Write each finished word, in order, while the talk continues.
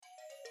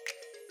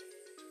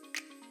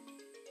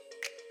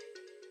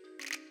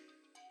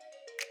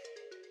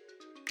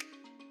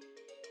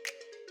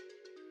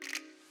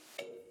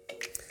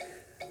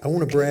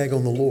want to brag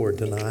on the Lord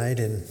tonight,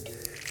 and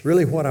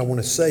really what I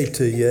want to say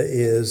to you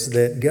is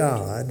that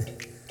God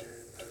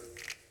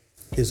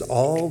is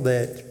all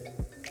that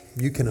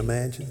you can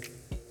imagine,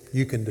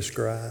 you can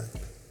describe.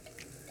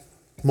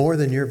 More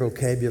than your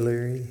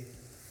vocabulary,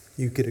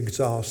 you could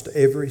exhaust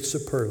every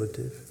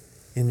superlative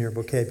in your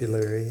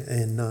vocabulary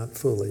and not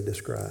fully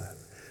describe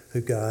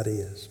who God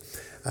is.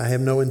 I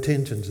have no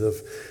intentions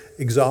of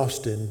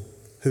exhausting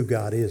who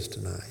God is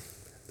tonight.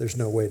 There's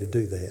no way to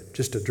do that.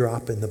 Just a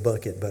drop in the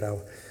bucket, but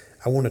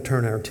I want to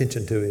turn our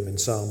attention to him in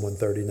Psalm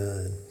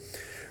 139.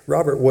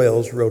 Robert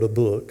Wells wrote a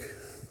book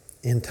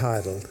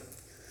entitled,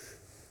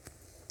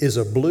 "Is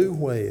a Blue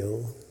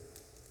Whale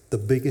the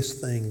Biggest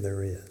Thing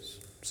There Is?"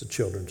 It's a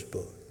children's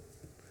book.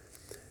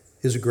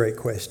 It's a great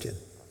question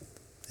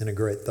and a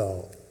great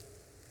thought.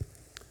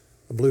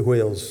 A blue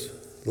whale's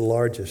the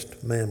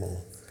largest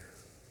mammal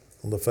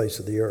on the face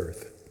of the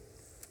earth.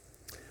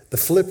 The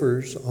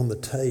flippers on the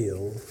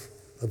tail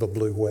of a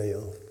blue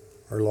whale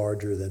are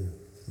larger than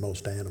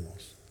most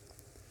animals.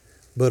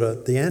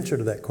 But the answer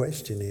to that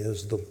question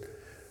is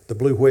the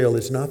blue whale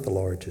is not the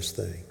largest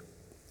thing.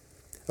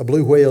 A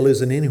blue whale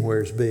isn't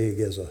anywhere as big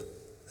as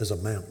a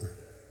mountain.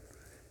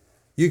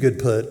 You could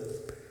put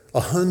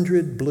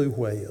 100 blue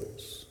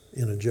whales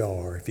in a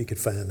jar, if you could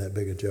find that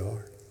big a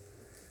jar,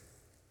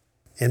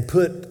 and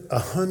put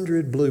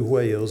 100 blue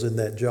whales in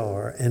that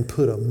jar and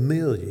put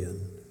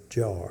 1,000,000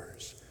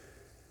 jars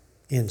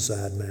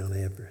inside Mount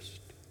Everest.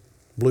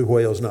 Blue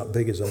whale is not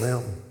big as a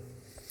mountain.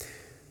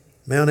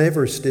 Mount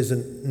Everest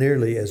isn't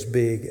nearly as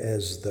big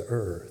as the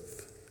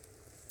earth.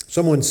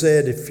 Someone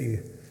said if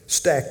you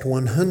stacked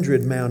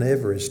 100 Mount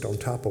Everest on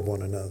top of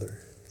one another,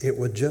 it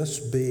would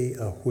just be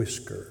a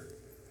whisker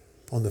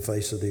on the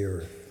face of the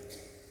earth.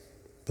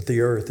 But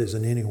the earth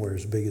isn't anywhere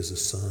as big as the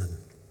sun.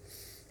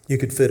 You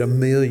could fit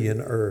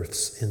 1,000,000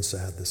 earths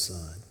inside the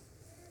sun.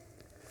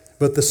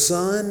 But the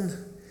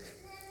sun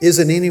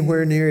isn't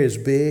anywhere near as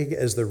big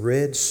as the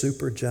red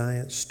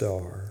supergiant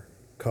star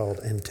called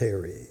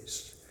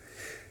Antares.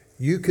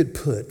 You could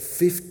put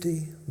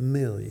 50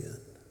 million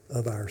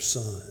of our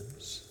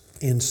suns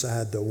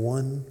inside the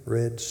one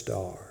red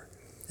star,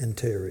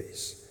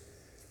 Antares.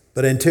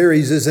 But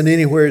Antares isn't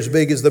anywhere as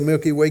big as the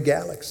Milky Way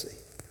galaxy.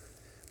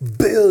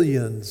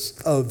 Billions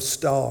of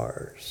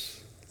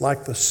stars,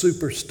 like the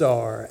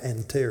superstar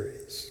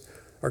Antares,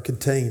 are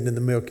contained in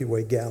the Milky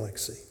Way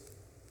galaxy.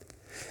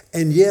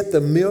 And yet the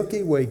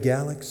Milky Way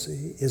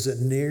galaxy isn't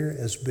near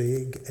as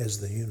big as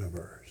the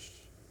universe.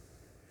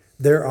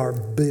 There are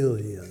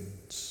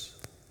billions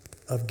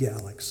of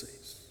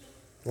galaxies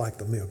like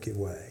the Milky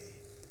Way.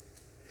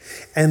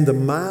 And the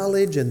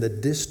mileage and the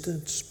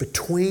distance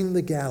between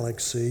the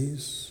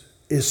galaxies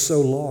is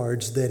so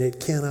large that it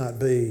cannot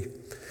be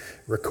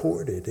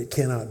recorded. It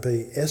cannot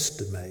be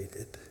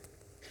estimated.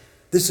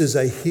 This is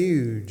a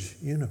huge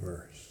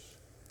universe.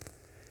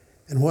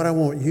 And what I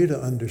want you to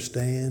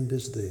understand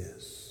is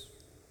this: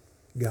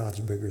 God's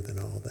bigger than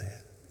all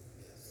that.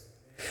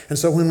 And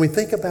so when we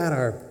think about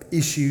our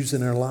issues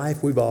in our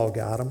life, we've all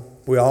got them.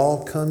 We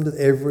all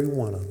every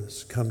one of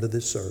us come to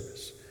this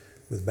service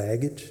with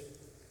baggage,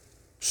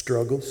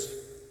 struggles,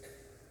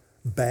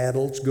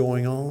 battles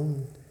going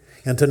on.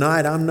 And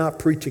tonight I'm not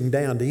preaching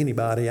down to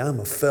anybody. I'm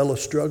a fellow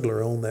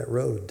struggler on that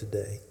road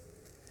today.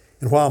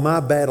 And while my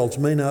battles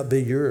may not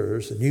be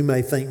yours, and you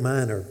may think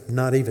mine are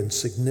not even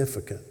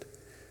significant,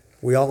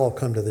 we all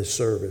come to this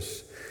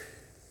service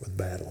with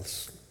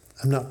battles.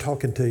 I'm not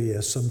talking to you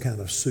as some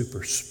kind of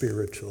super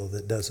spiritual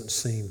that doesn't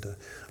seem to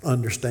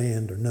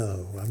understand or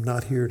know. I'm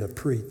not here to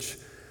preach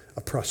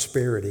a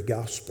prosperity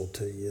gospel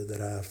to you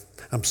that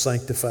I'm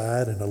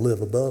sanctified and I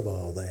live above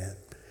all that.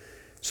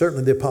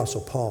 Certainly the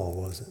Apostle Paul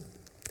wasn't.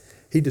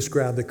 He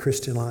described the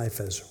Christian life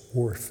as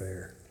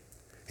warfare.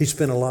 He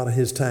spent a lot of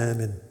his time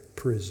in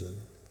prison.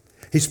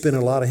 He spent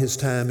a lot of his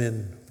time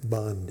in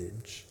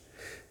bondage.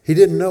 He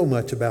didn't know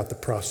much about the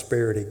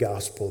prosperity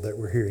gospel that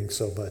we're hearing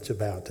so much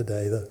about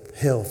today, the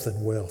health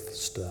and wealth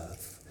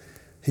stuff.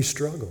 He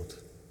struggled.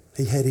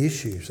 He had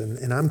issues.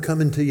 And I'm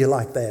coming to you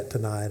like that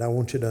tonight. I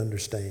want you to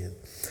understand.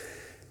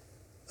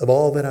 Of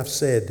all that I've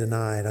said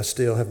tonight, I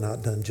still have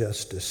not done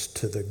justice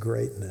to the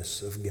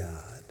greatness of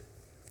God.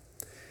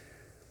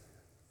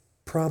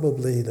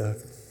 Probably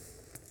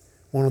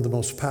one of the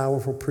most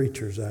powerful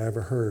preachers I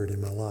ever heard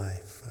in my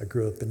life. I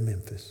grew up in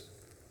Memphis.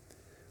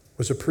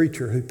 Was a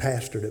preacher who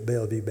pastored at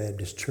Bellevue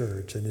Baptist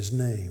Church, and his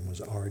name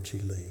was R.G.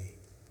 Lee.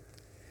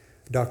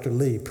 Dr.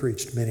 Lee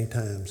preached many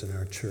times in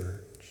our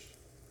church.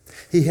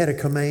 He had a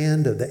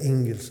command of the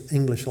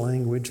English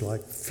language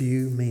like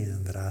few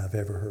men that I've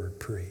ever heard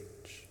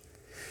preach.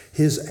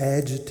 His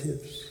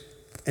adjectives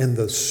and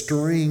the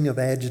string of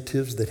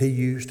adjectives that he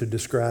used to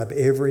describe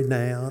every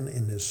noun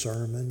in his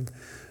sermon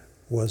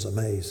was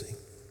amazing.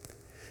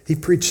 He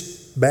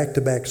preached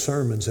back-to-back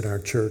sermons in our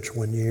church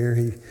one year.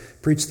 He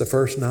preached the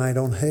first night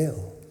on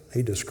hell.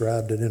 He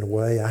described it in a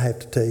way, I have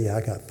to tell you, I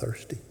got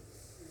thirsty.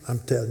 I'm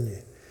telling you.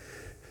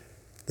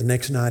 The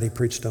next night he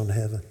preached on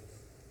heaven.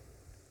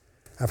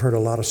 I've heard a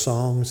lot of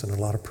songs and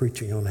a lot of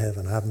preaching on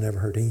heaven. I've never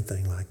heard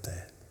anything like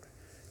that.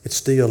 It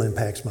still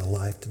impacts my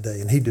life today.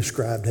 And he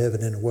described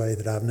heaven in a way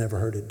that I've never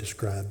heard it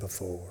described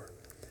before.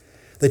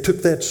 They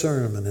took that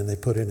sermon and they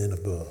put it in a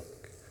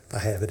book. I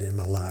have it in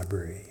my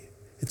library.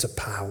 It's a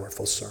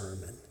powerful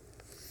sermon.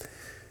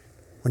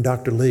 When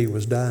Dr. Lee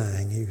was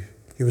dying,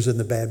 he was in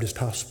the Baptist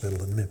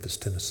hospital in Memphis,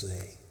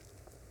 Tennessee.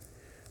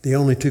 The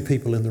only two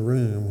people in the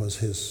room was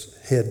his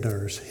head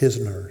nurse, his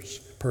nurse,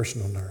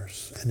 personal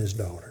nurse, and his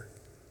daughter.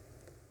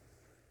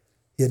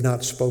 He had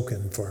not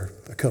spoken for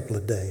a couple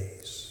of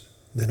days.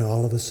 Then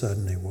all of a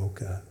sudden he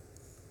woke up.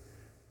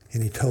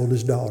 And he told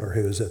his daughter,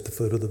 who was at the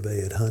foot of the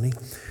bed, "Honey,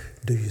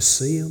 do you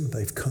see them?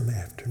 They've come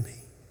after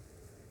me."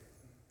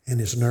 And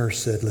his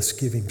nurse said, "Let's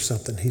give him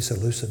something. He's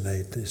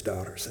hallucinating." His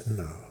daughter said,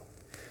 "No,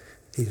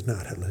 he's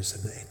not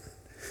hallucinating."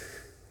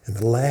 And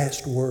the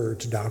last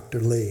words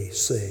Dr. Lee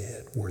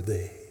said were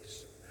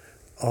these: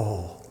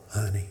 "Oh,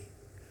 honey,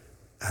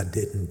 I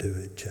didn't do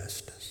it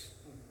justice."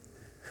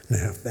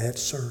 Now, if that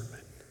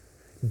sermon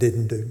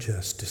didn't do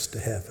justice to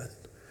heaven,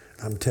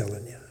 I'm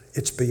telling you,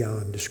 it's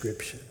beyond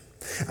description.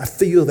 I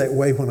feel that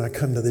way when I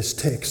come to this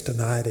text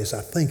tonight as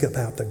I think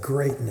about the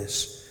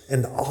greatness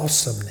and the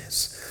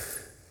awesomeness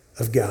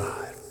of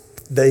God.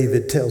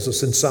 David tells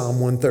us in Psalm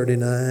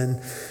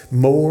 139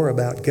 more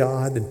about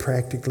God than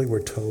practically we're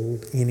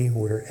told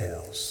anywhere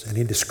else. And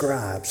he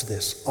describes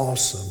this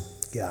awesome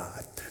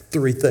God.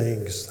 Three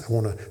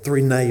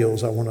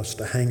nails I want us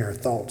to hang our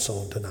thoughts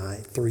on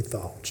tonight. Three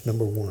thoughts.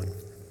 Number one,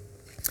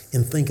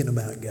 in thinking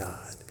about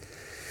God,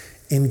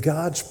 in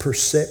God's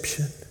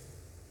perception,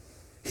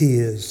 he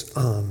is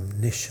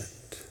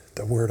omniscient.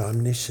 The word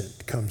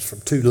omniscient comes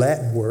from two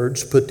Latin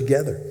words put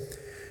together.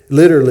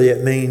 Literally,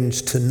 it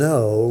means to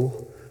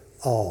know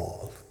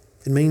all.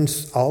 It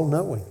means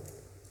all-knowing.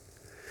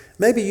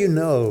 Maybe you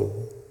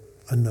know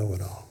a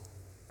know-it-all.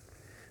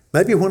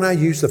 Maybe when I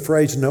use the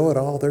phrase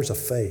know-it-all, there's a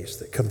face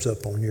that comes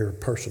up on your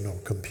personal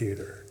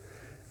computer.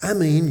 I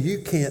mean, you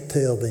can't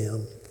tell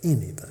them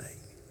anything.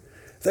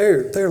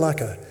 They're like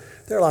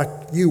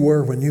you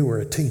were when you were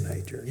a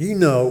teenager. You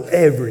know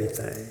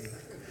everything.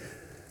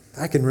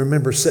 I can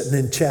remember sitting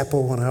in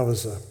chapel when I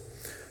was a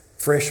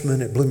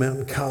freshman at Blue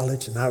Mountain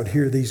College, and I would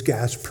hear these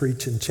guys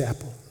preach in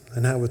chapel,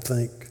 and I would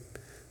think,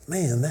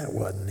 man, that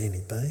wasn't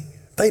anything.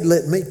 If they'd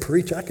let me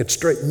preach, I could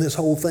straighten this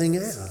whole thing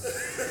out.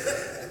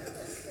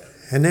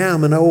 And now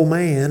I'm an old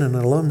man, and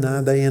an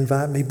alumni, they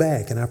invite me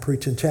back, and I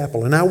preach in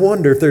chapel. And I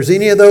wonder if there's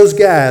any of those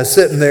guys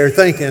sitting there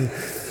thinking,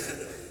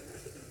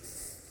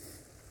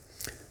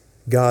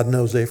 God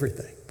knows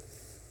everything.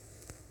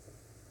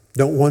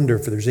 Don't wonder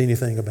if there's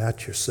anything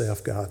about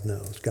yourself God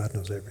knows. God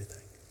knows everything.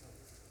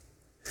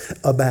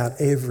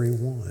 About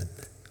everyone.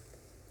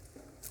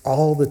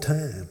 All the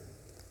time.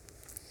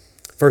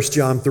 1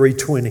 John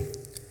 3:20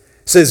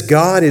 says,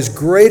 God is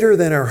greater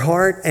than our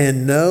heart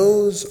and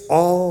knows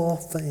all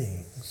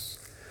things.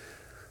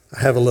 I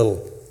have a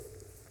little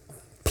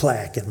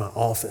plaque in my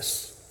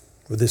office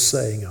with this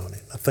saying on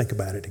it. I think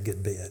about it a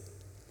good bit.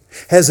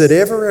 Has it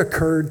ever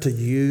occurred to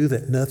you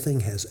that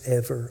nothing has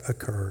ever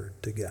occurred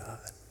to God?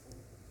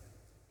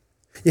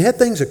 You had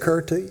things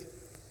occur to you?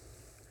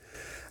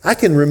 I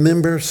can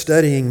remember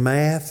studying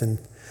math, and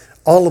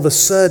all of a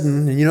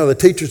sudden, and the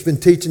teacher's been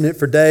teaching it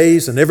for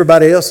days and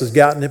everybody else has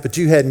gotten it, but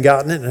you hadn't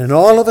gotten it, and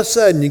all of a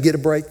sudden you get a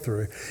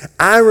breakthrough.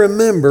 I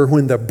remember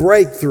when the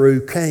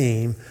breakthrough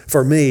came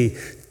for me,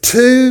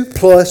 2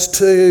 +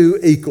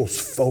 2 =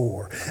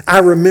 4. I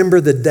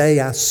remember the day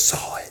I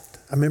saw it.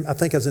 I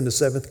think I was in the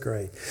 7th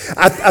grade.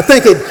 I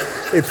think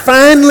it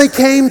finally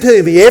came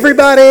to me.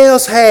 Everybody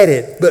else had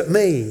it but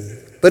me.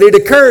 But it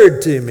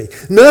occurred to me.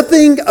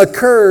 Nothing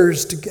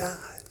occurs to God.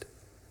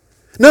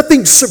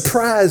 Nothing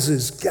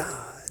surprises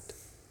God.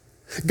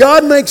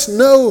 God makes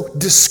no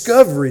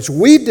discoveries.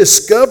 We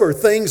discover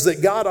things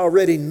that God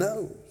already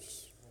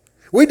knows.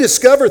 We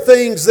discover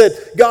things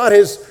that God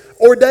has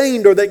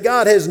ordained or that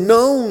God has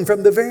known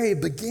from the very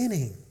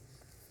beginning.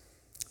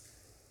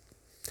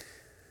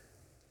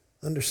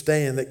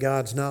 Understand that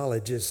God's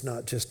knowledge is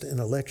not just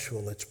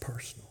intellectual, it's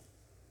personal.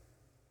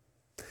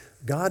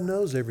 God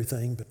knows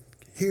everything, but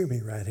hear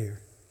me right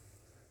here.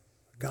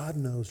 God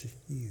knows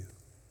you.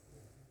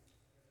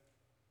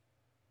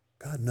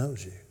 God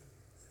knows you.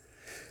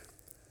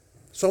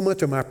 So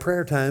much of my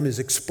prayer time is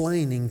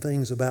explaining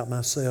things about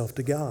myself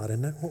to God,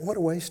 and what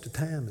a waste of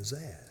time is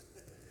that?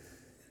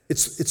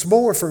 It's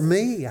more for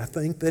me, I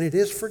think, than it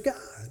is for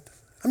God.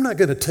 I'm not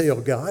going to tell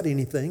God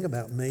anything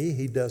about me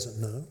He doesn't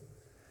know.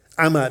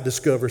 I might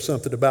discover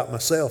something about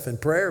myself in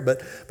prayer,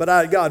 but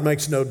God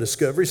makes no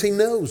discoveries. He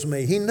knows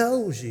me. He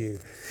knows you.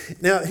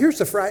 Now, here's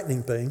the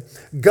frightening thing.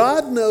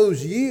 God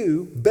knows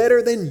you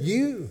better than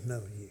you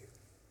know you.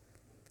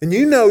 And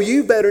you know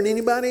you better than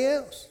anybody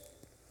else.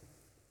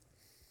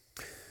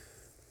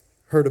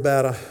 Heard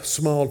about a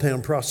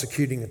small-town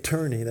prosecuting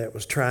attorney that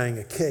was trying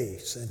a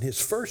case, and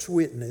his first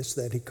witness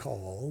that he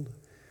called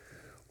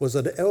was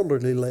an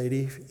elderly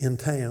lady in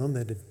town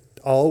that had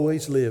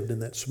always lived in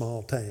that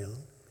small town.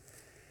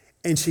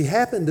 And she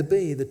happened to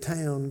be the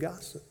town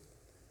gossip.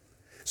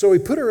 So he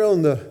put her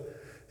on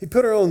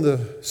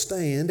the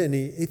stand, and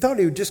he thought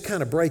he would just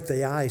kind of break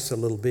the ice a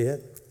little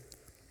bit.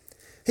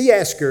 He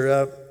asked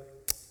her,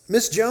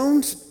 Miss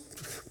Jones,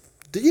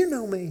 do you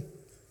know me?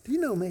 Do you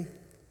know me?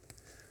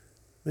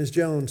 Miss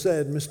Jones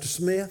said, Mr.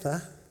 Smith,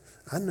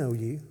 I know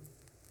you.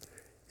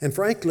 And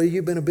frankly,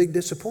 you've been a big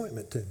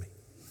disappointment to me.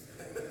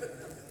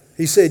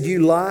 He said,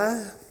 you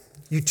lie,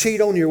 you cheat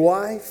on your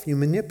wife, you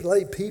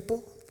manipulate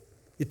people,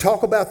 you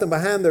talk about them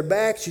behind their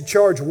backs, you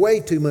charge way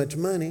too much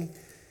money,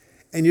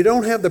 and you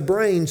don't have the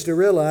brains to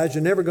realize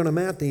you're never going to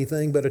amount to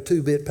anything but a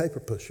 2-bit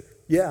paper pusher.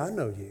 Yeah, I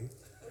know you.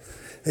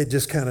 It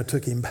just kind of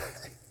took him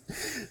back.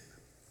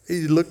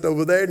 He looked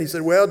over there and he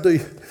said, well, do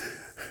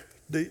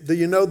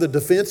you know the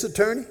defense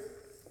attorney?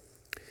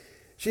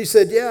 She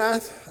said, yeah,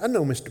 I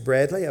know Mr.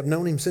 Bradley. I've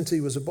known him since he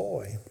was a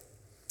boy.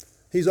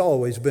 He's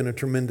always been a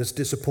tremendous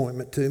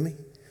disappointment to me.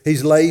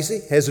 He's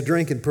lazy, has a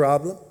drinking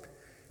problem,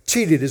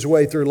 cheated his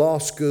way through law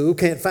school,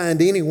 can't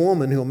find any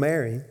woman who'll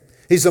marry him.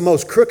 He's the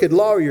most crooked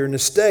lawyer in the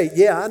state.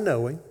 Yeah, I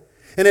know him.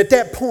 And at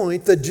that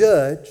point, the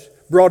judge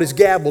brought his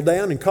gavel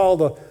down and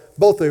called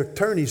both the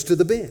attorneys to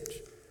the bench.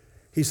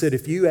 He said,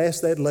 if you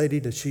ask that lady,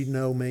 does she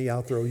know me,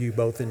 I'll throw you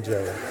both in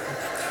jail.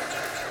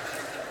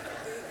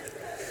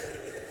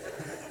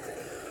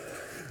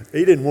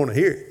 He didn't want to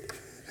hear it.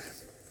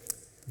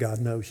 God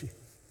knows you.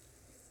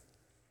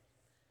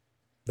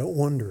 Don't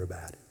wonder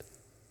about it.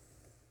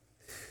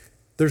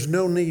 There's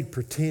no need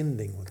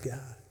pretending with God.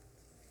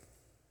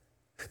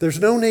 There's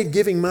no need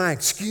giving my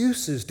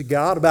excuses to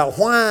God about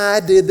why I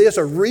did this,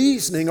 or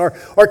reasoning or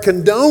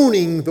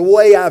condoning the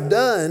way I've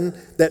done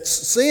that's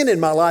sin in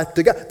my life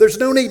to God. There's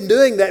no need in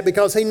doing that,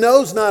 because He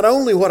knows not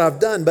only what I've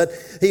done, but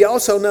He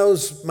also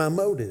knows my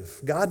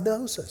motive. God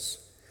knows us.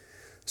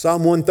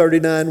 Psalm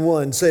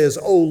 139:1 says,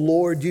 O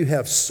Lord, you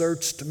have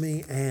searched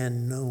me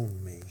and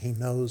known me. He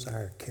knows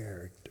our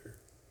character.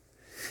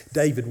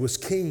 David was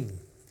king.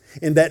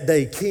 In that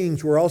day,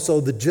 kings were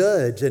also the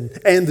judge and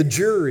the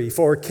jury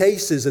for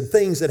cases and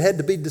things that had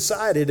to be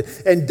decided.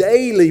 And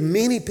daily,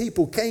 many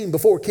people came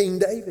before King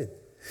David.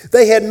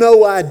 They had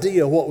no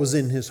idea what was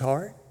in his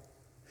heart.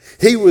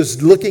 He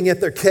was looking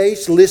at their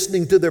case,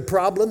 listening to their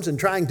problems, and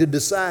trying to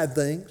decide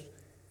things.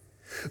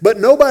 But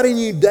nobody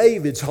knew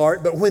David's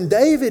heart. But when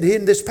David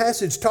in this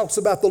passage talks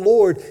about the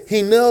Lord,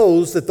 he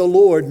knows that the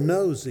Lord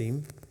knows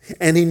him.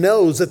 And he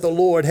knows that the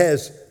Lord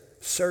has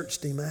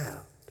searched him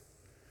out.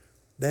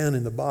 Down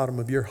in the bottom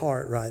of your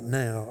heart right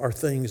now are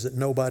things that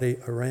nobody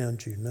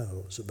around you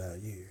knows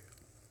about you.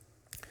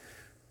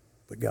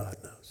 But God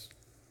knows.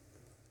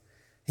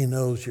 He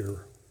knows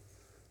your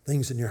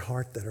things in your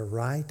heart that are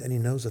right, and He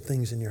knows the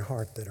things in your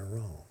heart that are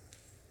wrong.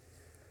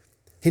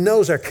 He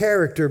knows our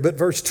character, but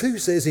verse 2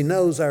 says He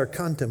knows our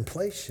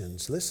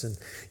contemplations. Listen,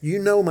 you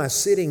know my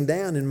sitting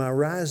down and my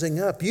rising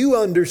up. You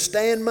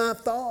understand my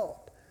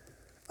thought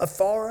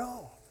afar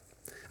off.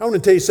 I want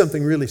to tell you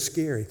something really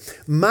scary.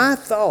 My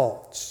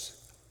thoughts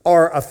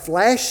are a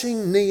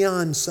flashing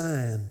neon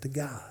sign to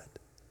God.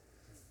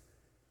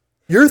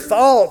 Your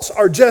thoughts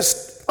are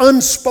just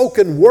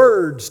unspoken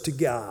words to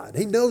God.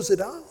 He knows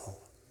it all.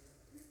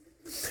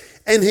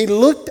 And He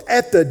looked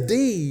at the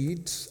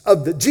deeds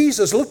of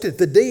Jesus looked at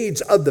the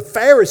deeds of the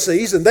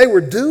Pharisees, and they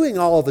were doing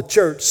all the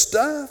church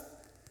stuff.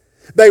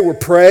 They were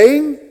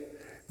praying.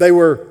 They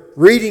were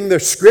reading their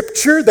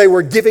scripture. They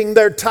were giving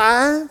their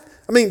tithe.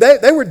 I mean,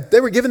 they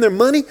were giving their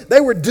money.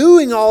 They were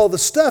doing all the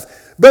stuff.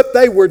 But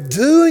they were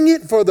doing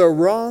it for the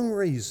wrong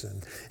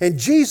reason. And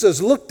Jesus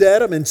looked at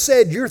them and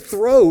said, your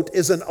throat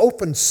is an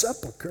open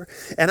sepulcher,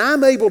 and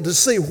I'm able to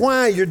see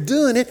why you're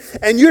doing it,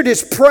 and you're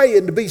just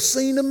praying to be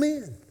seen of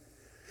men.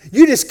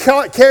 You just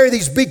carry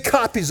these big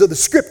copies of the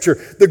Scripture.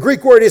 The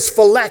Greek word is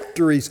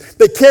phylacteries.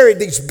 They carried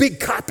these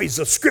big copies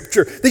of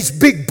Scripture, these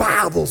big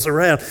Bibles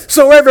around,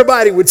 so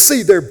everybody would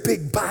see their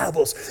big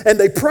Bibles. And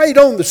they prayed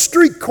on the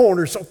street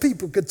corner so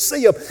people could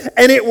see them.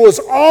 And it was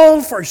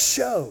all for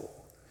show.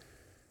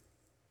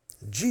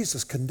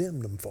 Jesus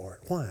condemned them for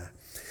it. Why?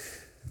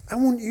 I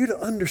want you to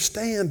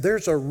understand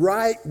there's a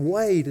right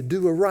way to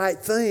do a right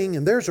thing,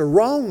 and there's a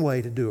wrong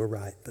way to do a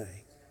right thing.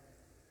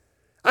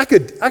 I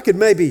could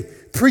maybe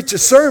preach a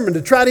sermon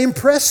to try to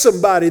impress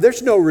somebody.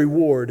 There's no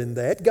reward in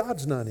that.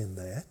 God's not in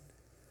that.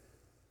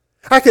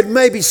 I could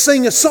maybe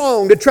sing a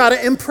song to try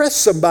to impress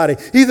somebody,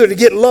 either to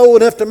get low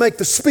enough to make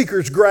the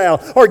speakers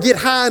growl or get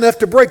high enough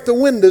to break the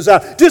windows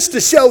out, just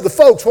to show the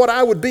folks what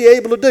I would be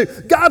able to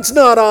do. God's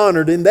not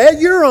honored in that.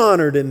 You're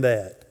honored in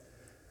that.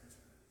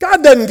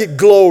 God doesn't get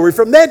glory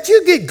from that.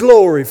 You get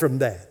glory from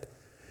that.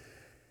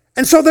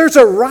 And so there's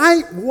a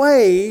right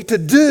way to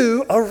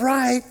do a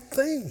right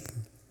thing.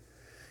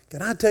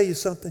 Can I tell you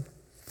something?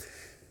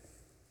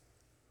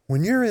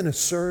 When you're in a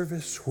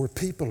service where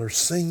people are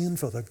singing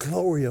for the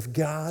glory of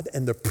God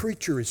and the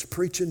preacher is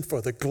preaching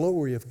for the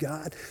glory of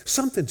God,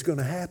 something's going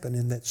to happen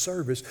in that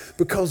service,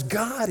 because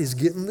God is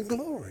getting the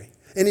glory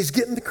and He's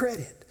getting the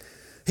credit.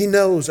 He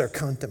knows our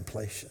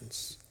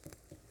contemplations.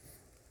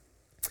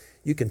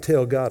 You can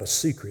tell God a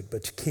secret,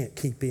 but you can't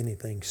keep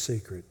anything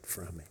secret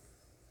from Him.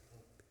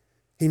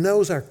 He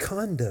knows our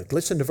conduct.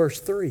 Listen to verse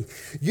 3.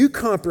 You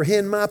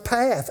comprehend my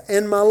path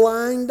and my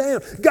lying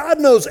down. God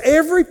knows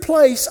every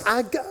place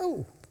I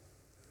go.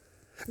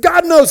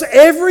 God knows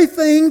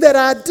everything that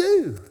I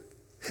do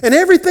and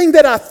everything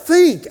that I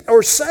think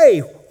or say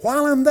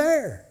while I'm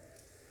there.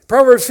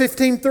 Proverbs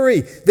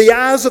 15:3, the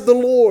eyes of the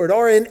Lord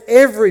are in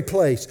every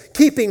place,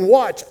 keeping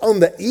watch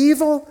on the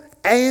evil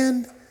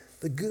and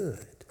the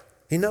good.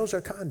 He knows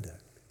our conduct.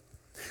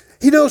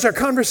 He knows our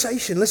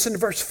conversation. Listen to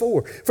verse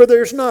 4. For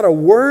there's not a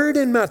word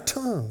in my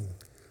tongue,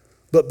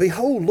 but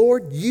behold,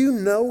 Lord, you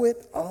know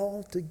it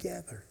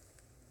altogether.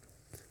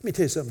 Let me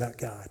tell you something about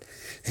God.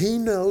 He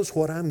knows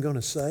what I'm going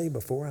to say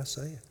before I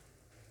say it.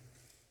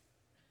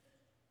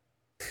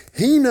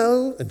 He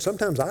knows, and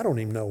sometimes I don't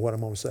even know what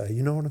I'm going to say.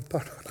 You know what I'm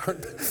talking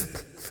about?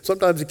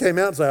 Sometimes he came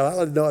out and said, I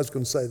didn't know I was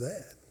going to say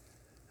that.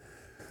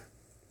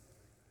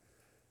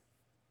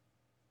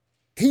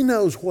 He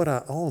knows what I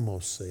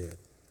almost said.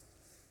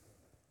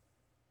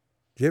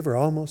 Did you ever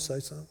almost say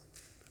something?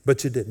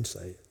 But you didn't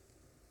say it.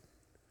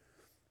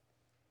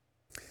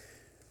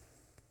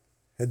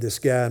 I had this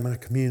guy in my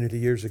community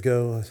years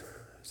ago. I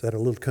was at a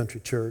little country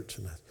church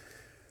and I was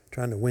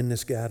trying to win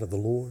this guy to the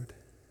Lord.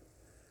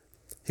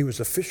 He was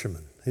a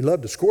fisherman. He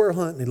loved to squirrel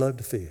hunt and he loved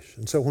to fish.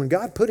 And so when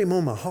God put him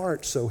on my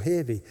heart so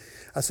heavy,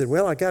 I said,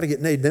 well, I got to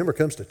get, Nate never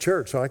comes to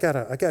church, so I got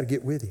to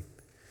get with him.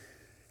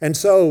 And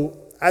so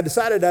I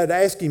decided I'd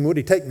ask him, would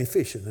he take me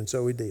fishing? And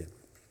so he did.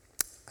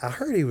 I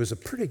heard he was a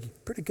pretty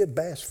good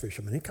bass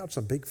fisherman. He caught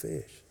some big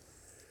fish.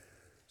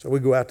 So we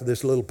go out to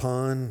this little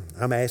pond.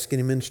 I'm asking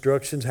him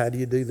instructions. How do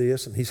you do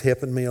this? And he's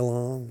helping me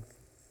along.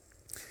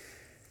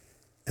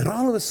 And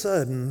all of a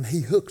sudden, he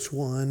hooks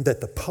one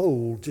that the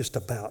pole just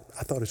about,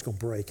 I thought it was going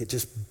to break. It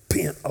just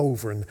bent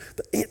over and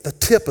the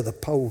tip of the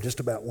pole just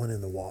about went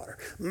in the water.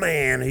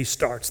 Man, he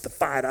starts to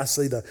fight. I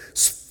see the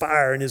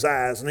fire in his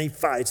eyes and he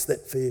fights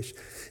that fish.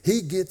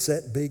 He gets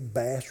that big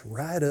bass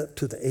right up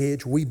to the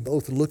edge. We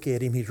both look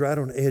at him. He's right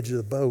on the edge of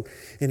the boat.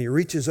 And he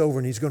reaches over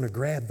and he's going to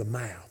grab the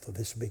mouth of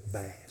this big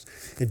bass.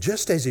 And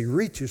just as he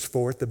reaches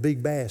for it, the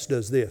big bass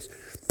does this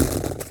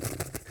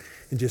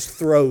and just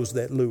throws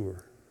that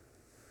lure.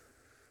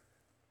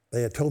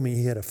 They had told me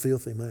he had a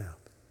filthy mouth.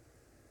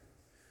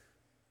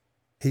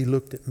 He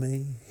looked at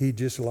me. He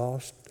just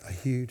lost a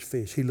huge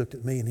fish. He looked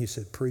at me and he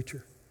said,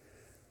 preacher,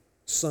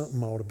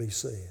 something ought to be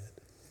said.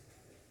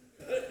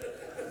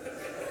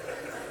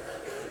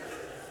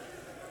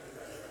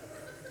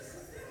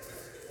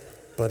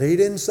 But he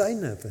didn't say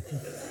nothing.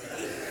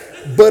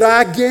 But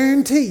I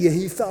guarantee you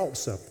he thought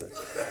something.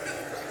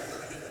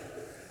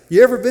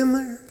 You ever been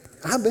there?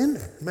 I've been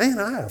there. Man,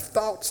 I have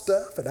thought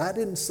stuff that I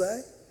didn't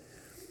say.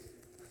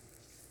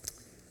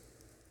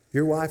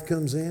 Your wife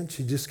comes in,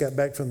 she just got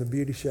back from the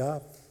beauty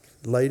shop,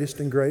 latest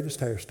and greatest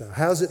hairstyle.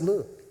 How's it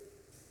look?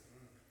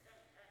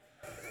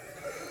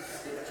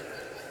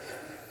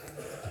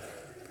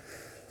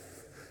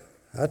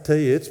 I tell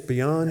you, it's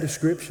beyond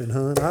description,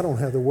 hon. I don't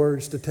have the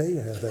words to tell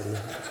you how that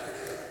looks.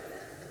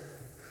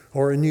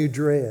 Or a new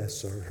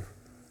dress or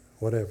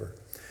whatever.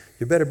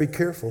 You better be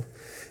careful.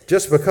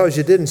 Just because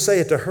you didn't say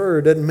it to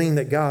her doesn't mean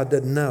that God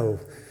doesn't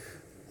know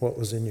what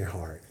was in your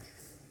heart.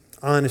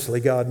 Honestly,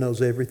 God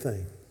knows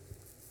everything.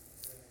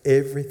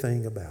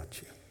 Everything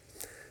about you.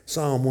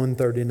 Psalm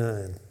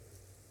 139,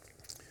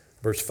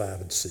 verse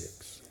 5 and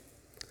 6.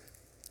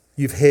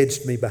 You've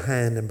hedged me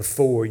behind and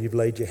before. You've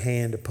laid your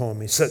hand upon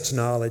me. Such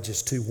knowledge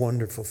is too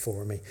wonderful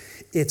for me.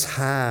 It's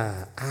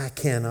high. I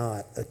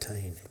cannot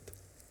attain it.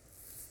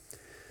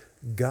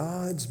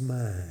 God's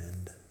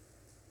mind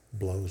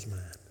blows mine.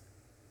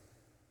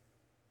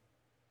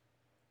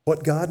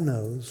 What God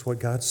knows, what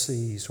God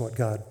sees, what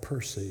God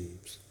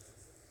perceives.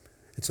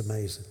 It's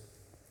amazing.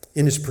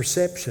 In His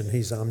perception,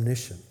 He's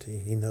omniscient.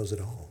 He knows it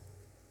all.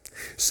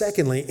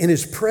 Secondly, in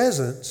His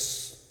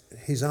presence,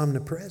 He's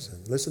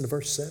omnipresent. Listen to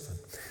verse 7.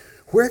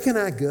 Where can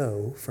I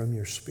go from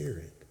your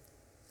spirit?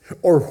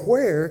 Or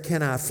where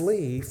can I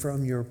flee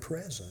from your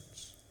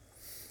presence?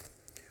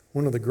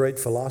 One of the great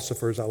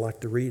philosophers I like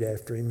to read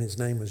after him, his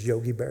name was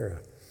Yogi Berra.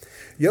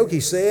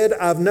 Yogi said,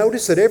 I've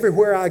noticed that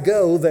everywhere I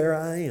go, there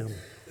I am.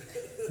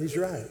 He's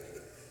right.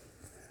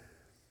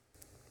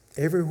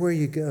 Everywhere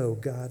you go,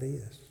 God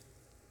is.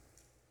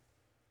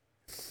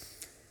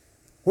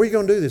 What are you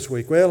going to do this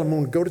week? Well, I'm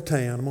going to go to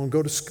town. I'm going to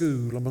go to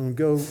school. I'm going to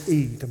go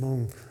eat. I'm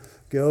going to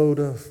go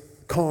to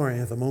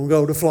Corinth. I'm going to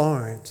go to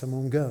Florence. I'm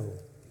going to go.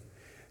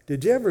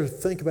 Did you ever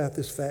think about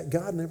this fact?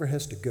 God never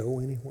has to go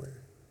anywhere.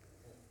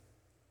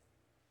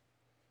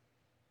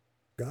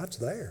 God's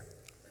there.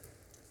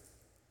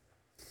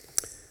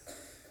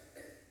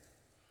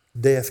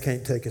 Death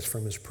can't take us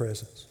from His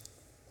presence.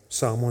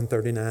 Psalm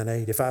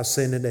 139:8. If I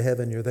ascend into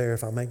heaven, you're there.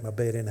 If I make my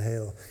bed in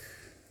hell,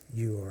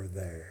 you are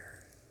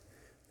there.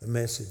 The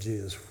message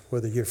is,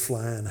 whether you're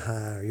flying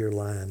high or you're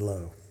lying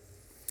low,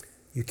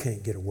 you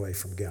can't get away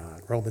from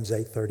God. Romans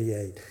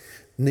 8:38.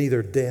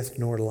 Neither death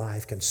nor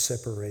life can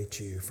separate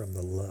you from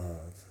the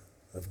love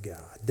of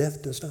God.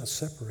 Death does not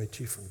separate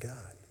you from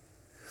God.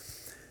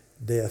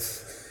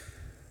 Death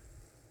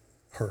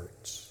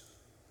hurts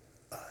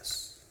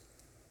us.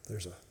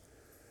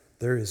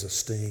 There is a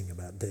sting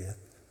about death.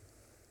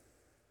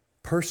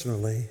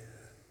 Personally,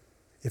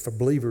 if a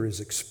believer is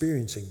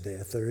experiencing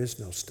death, there is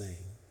no sting.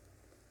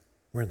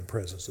 We're in the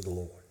presence of the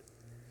Lord.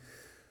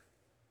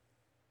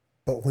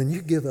 But when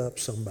you give up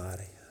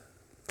somebody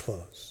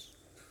close,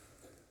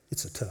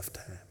 it's a tough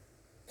time.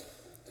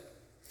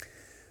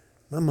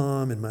 My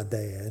mom and my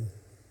dad,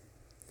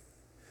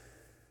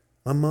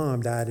 my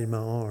mom died in my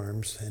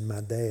arms and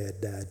my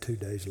dad died 2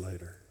 days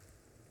later.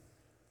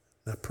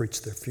 I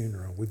preached their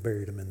funeral. We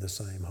buried them in the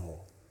same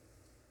hole.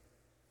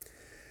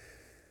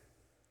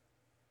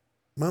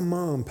 My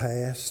mom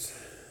passed.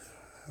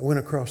 I went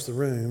across the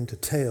room to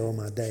tell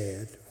my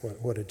dad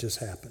what had just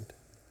happened.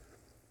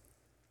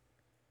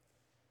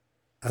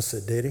 I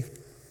said, Daddy,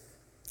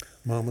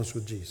 Mama's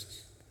with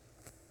Jesus.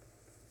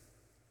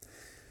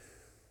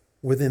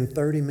 Within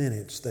 30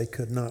 minutes, they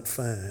could not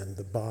find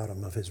the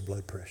bottom of his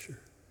blood pressure.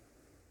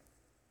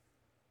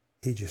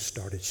 He just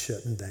started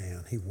shutting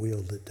down. He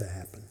willed it to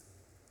happen.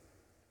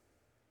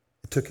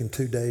 It took him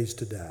 2 days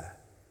to die.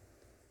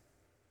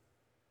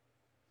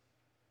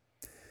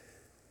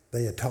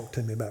 They had talked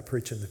to me about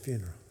preaching the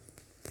funeral.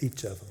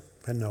 Each of them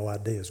had no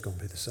idea it was going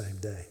to be the same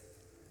day.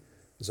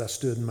 As I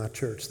stood in my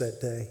church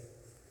that day,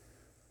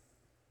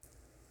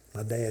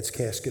 my dad's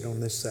casket on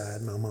this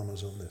side, my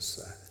mama's on this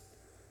side.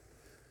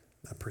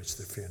 I preached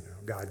the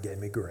funeral. God gave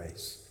me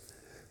grace.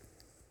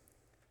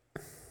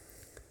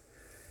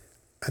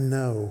 I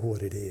know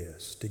what it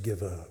is to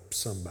give up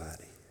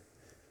somebody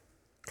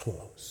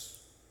close.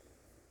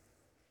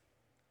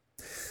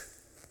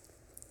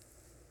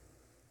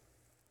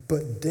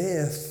 But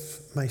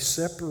death may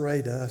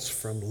separate us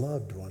from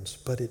loved ones,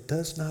 but it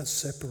does not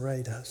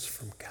separate us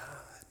from God.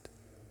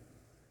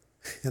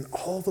 And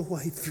all the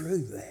way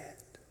through that,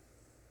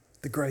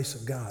 the grace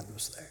of God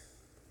was there.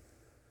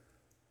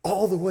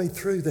 All the way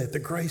through that, the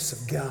grace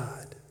of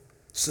God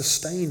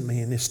sustained me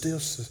and is still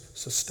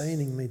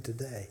sustaining me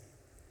today.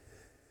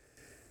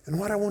 And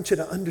what I want you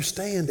to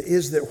understand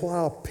is that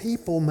while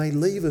people may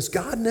leave us,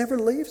 God never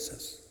leaves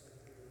us.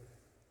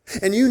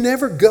 And you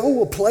never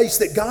go a place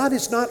that God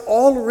is not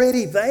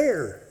already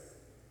there.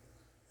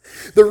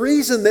 The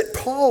reason that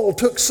Paul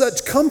took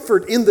such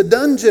comfort in the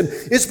dungeon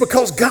is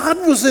because God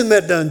was in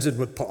that dungeon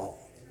with Paul.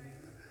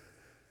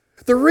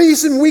 The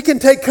reason we can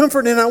take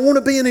comfort, and I want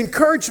to be an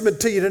encouragement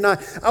to you tonight,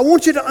 I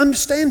want you to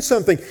understand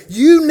something.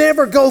 You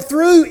never go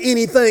through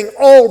anything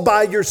all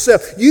by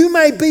yourself. You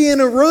may be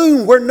in a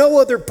room where no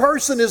other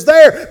person is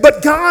there,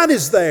 but God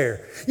is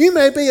there. You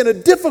may be in a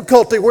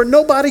difficulty where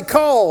nobody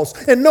calls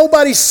and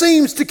nobody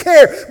seems to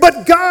care,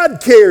 but God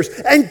cares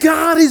and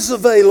God is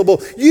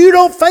available. You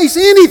don't face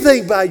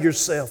anything by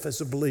yourself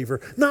as a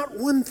believer. Not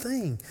one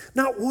thing,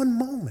 not one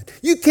moment.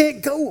 You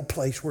can't go a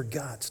place where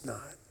God's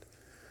not.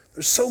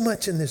 There's so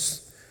much in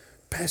this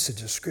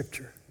passage of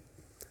Scripture.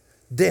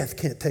 Death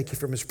can't take you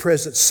from His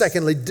presence.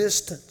 Secondly,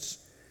 distance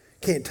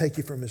can't take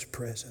you from His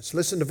presence.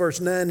 Listen to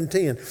verse 9 and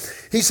 10.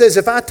 He says,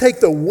 if I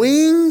take the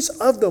wings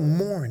of the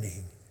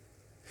morning,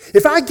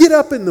 if I get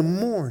up in the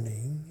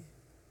morning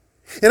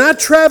and I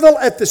travel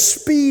at the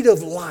speed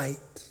of light,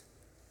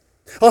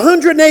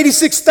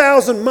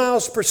 186,000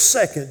 miles per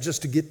second,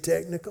 just to get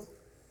technical.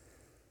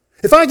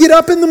 If I get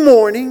up in the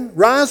morning,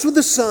 rise with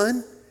the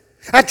sun,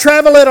 I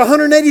travel at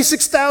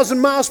 186,000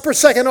 miles per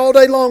second all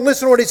day long.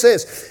 Listen to what he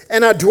says.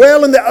 And I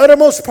dwell in the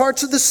uttermost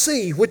parts of the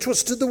sea, which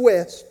was to the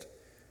west.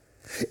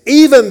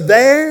 Even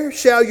there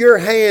shall your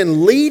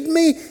hand lead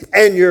me,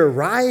 and your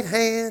right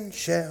hand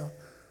shall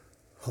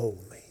hold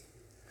me.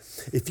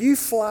 If you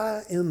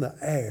fly in the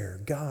air,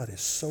 God is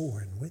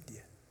soaring with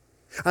you.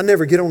 I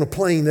never get on a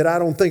plane that I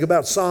don't think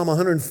about Psalm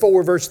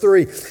 104, verse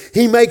 3.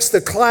 He makes the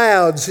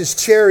clouds His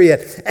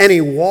chariot, and He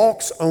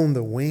walks on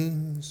the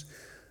wings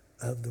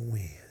of the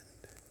wind.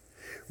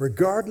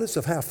 Regardless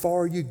of how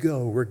far you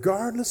go,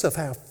 regardless of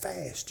how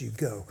fast you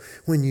go,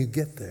 when you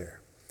get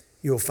there,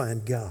 you'll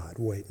find God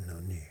waiting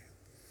on you.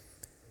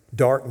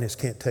 Darkness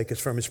can't take us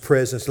from His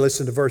presence.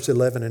 Listen to verse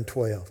 11 and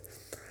 12.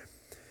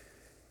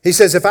 He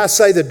says, if I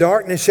say the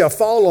darkness shall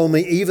fall on me,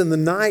 even the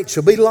night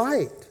shall be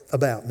light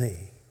about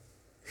me.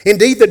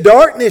 Indeed, the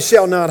darkness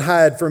shall not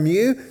hide from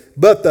you,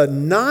 but the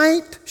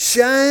night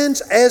shines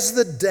as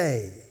the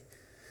day.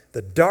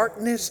 The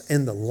darkness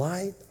and the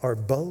light are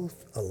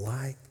both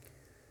alike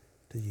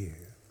to you.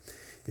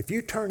 If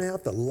you turn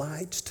out the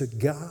lights to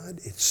God,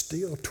 it's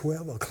still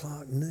 12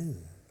 o'clock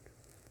noon.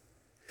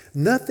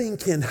 Nothing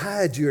can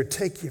hide you or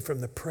take you from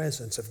the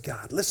presence of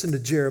God. Listen to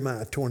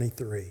Jeremiah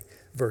 23,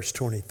 verse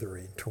 23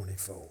 and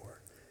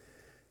 24.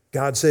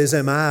 God says,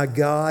 am I a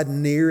God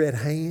near at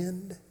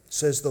hand,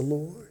 says the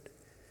Lord,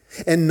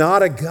 and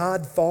not a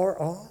God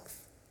far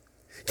off?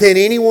 Can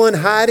anyone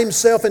hide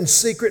himself in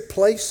secret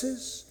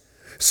places,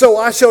 so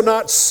I shall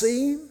not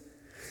see him?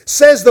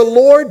 Says the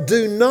Lord,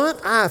 do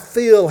not I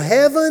fill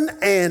heaven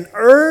and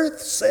earth,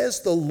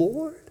 says the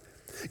Lord.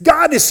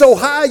 God is so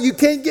high you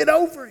can't get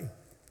over Him.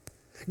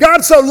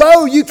 God's so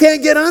low you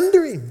can't get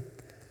under Him.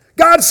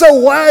 God's so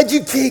wide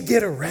you can't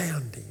get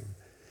around Him.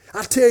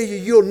 I tell you,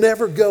 you'll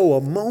never go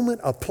a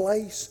moment, a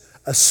place,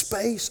 a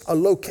space, a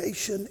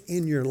location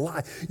in your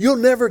life. You'll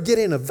never get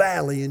in a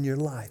valley in your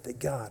life that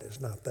God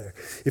is not there.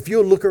 If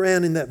you'll look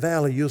around in that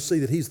valley, you'll see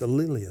that He's the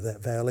lily of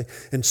that valley.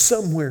 And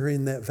somewhere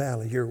in that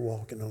valley you're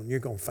walking on, you're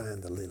going to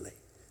find the lily.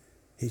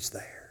 He's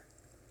there.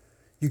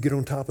 You get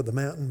on top of the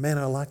mountain, man,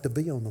 I like to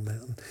be on the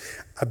mountain.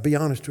 I'd be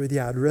honest with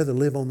you, I'd rather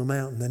live on the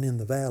mountain than in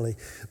the valley,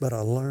 but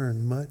I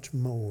learn much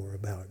more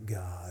about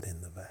God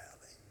in the valley.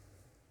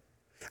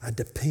 I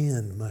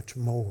depend much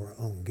more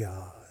on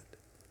God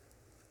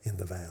in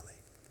the valley.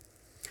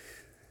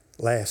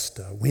 Last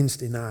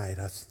Wednesday night,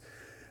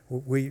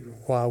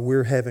 while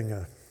we're having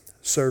a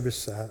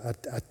service, I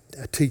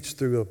teach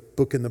through a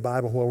book in the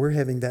Bible. While we're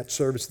having that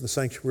service in the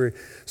sanctuary,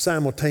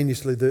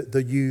 simultaneously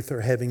the youth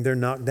are having their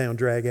knockdown,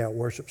 drag-out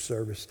worship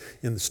service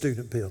in the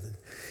student building.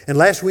 And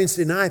last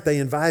Wednesday night, they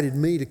invited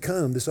me to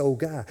come, this old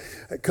guy,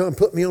 come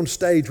put me on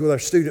stage with our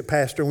student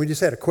pastor, and we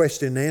just had a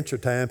question and answer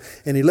time,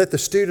 and he let the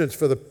students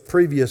for the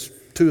previous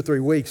 2 or 3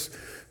 weeks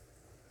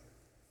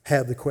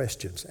have the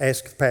questions.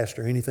 Ask the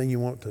pastor anything you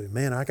want to.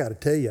 Man, I got to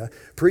tell you,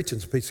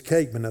 preaching's a piece of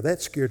cake, but now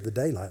that scared the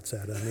daylights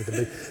out of me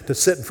to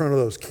sit in front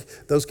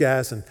of those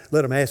guys and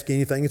let them ask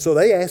anything. And so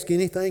they asked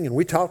anything, and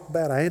we talked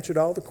about. I answered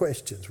all the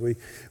questions. We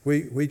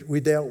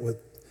dealt with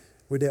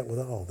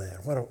all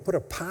that. What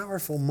a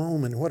powerful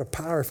moment! What a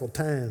powerful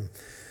time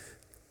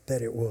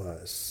that it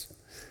was.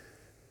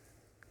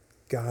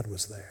 God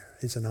was there.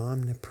 He's an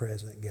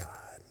omnipresent God.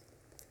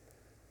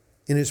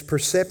 In His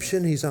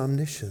perception, He's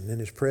omniscient. In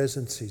His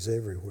presence, He's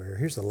everywhere.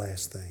 Here's the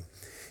last thing.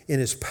 In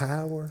His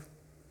power,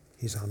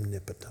 He's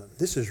omnipotent.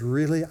 This is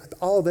really,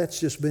 all that's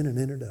just been an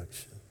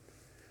introduction.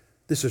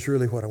 This is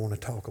really what I want to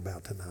talk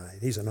about tonight.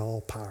 He's an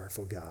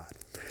all-powerful God.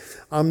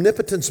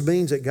 Omnipotence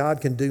means that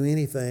God can do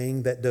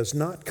anything that does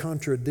not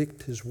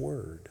contradict His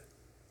word,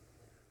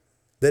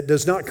 that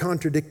does not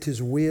contradict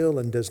His will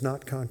and does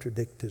not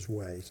contradict His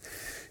ways.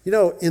 You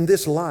know, in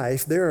this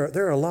life, there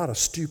are a lot of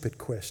stupid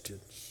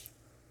questions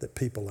that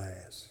people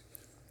ask.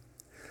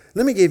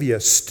 Let me give you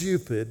a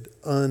stupid,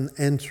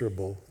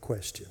 unanswerable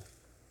question.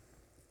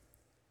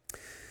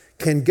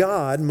 Can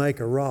God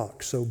make a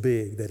rock so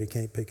big that He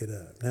can't pick it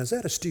up? Now, is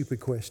that a stupid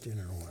question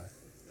or what?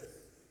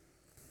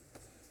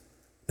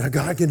 Now,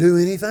 God can do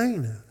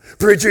anything now.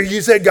 Preacher,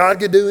 you said God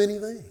could do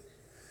anything.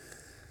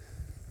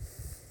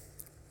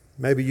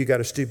 Maybe you got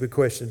a stupid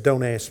question.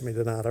 Don't ask me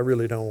tonight. I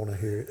really don't want to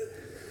hear it.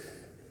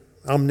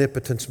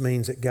 Omnipotence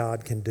means that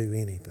God can do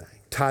anything.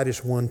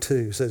 Titus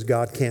 1:2 says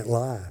God can't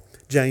lie.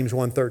 James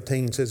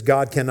 1:13 says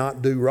God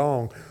cannot do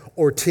wrong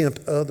or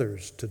tempt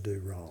others to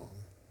do wrong.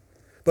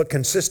 But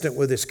consistent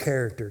with His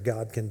character,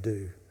 God can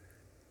do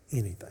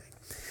anything.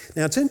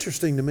 Now, it's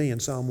interesting to me in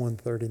Psalm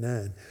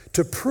 139,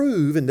 to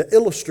prove and to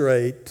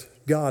illustrate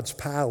God's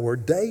power,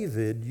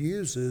 David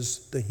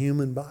uses the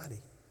human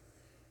body.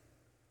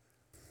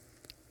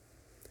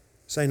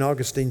 St.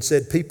 Augustine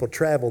said people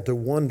travel to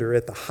wonder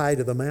at the height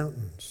of the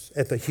mountains,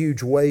 at the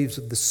huge waves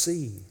of the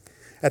sea,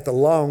 at the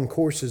long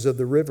courses of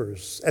the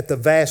rivers, at the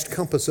vast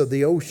compass of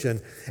the ocean,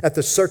 at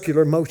the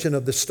circular motion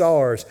of the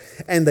stars,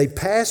 and they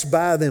pass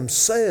by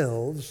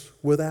themselves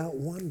without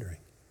wondering.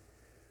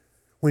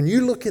 When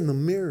you look in the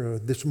mirror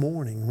this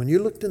morning, when you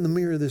looked in the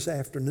mirror this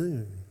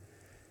afternoon,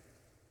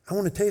 I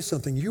want to tell you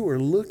something. You are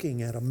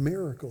looking at a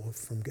miracle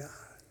from God.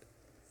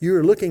 You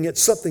are looking at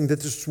something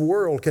that this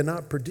world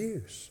cannot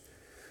produce.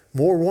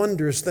 More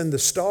wondrous than the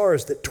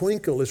stars that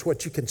twinkle is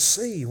what you can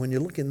see when you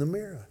look in the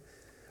mirror.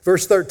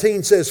 Verse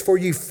 13 says, "For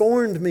you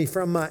formed me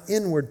from my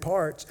inward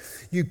parts.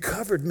 You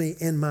covered me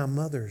in my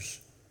mother's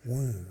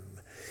womb."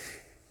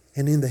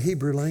 And in the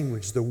Hebrew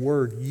language, the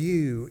word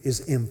 "you"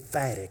 is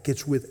emphatic.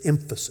 It's with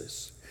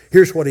emphasis.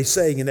 Here's what he's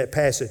saying in that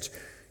passage.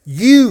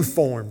 You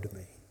formed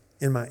me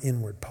in my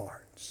inward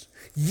parts.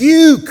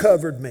 You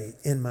covered me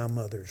in my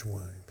mother's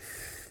womb.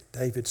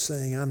 David's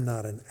saying, I'm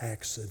not an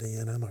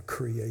accident. I'm a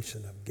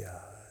creation of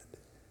God.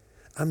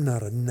 I'm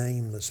not a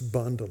nameless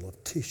bundle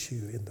of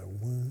tissue in the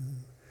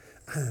womb.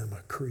 I am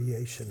a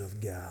creation of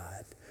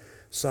God.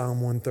 Psalm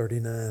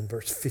 139,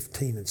 verse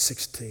 15 and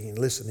 16.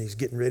 Listen, he's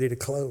getting ready to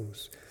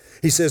close.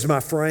 He says,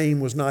 my frame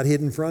was not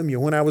hidden from you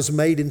when I was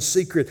made in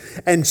secret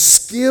and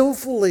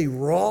skillfully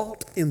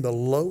wrought in the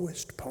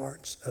lowest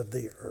parts of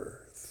the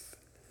earth.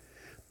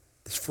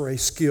 This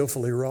phrase,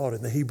 skillfully wrought,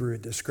 in the Hebrew,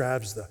 it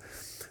describes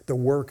the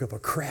work of a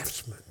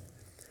craftsman,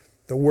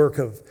 the work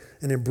of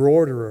an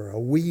embroiderer, a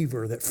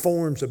weaver that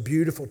forms a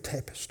beautiful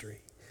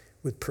tapestry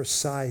with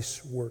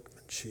precise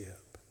workmanship.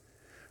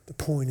 The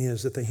point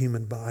is that the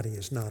human body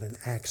is not an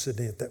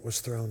accident that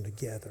was thrown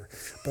together,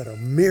 but a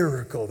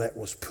miracle that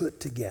was put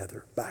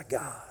together by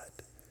God.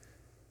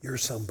 You're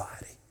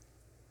somebody.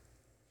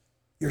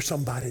 You're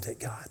somebody that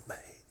God made.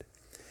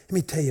 Let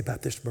me tell you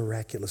about this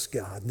miraculous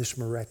God and this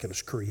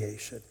miraculous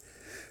creation.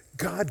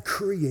 God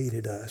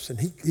created us, and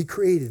He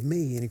created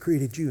me, and He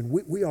created you, and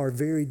we are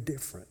very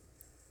different.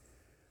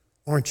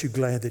 Aren't you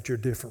glad that you're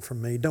different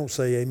from me? Don't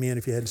say amen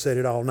if you hadn't said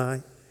it all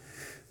night.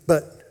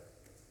 But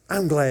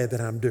I'm glad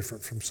that I'm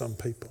different from some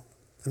people.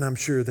 And I'm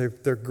sure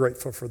they're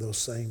grateful for those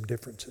same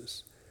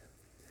differences.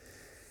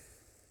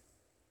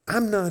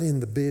 I'm not in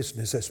the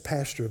business, as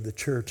pastor of the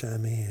church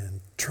I'm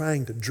in,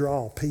 trying to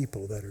draw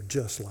people that are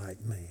just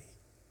like me.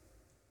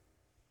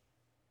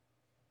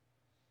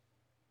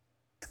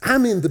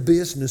 I'm in the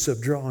business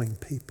of drawing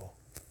people.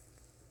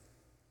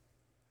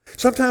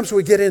 Sometimes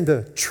we get in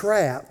the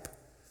trap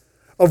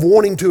of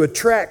wanting to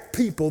attract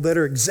people that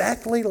are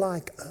exactly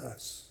like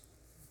us.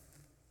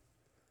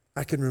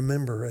 I can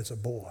remember as a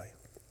boy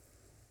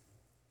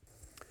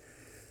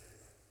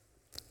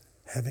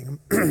having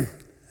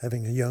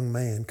a young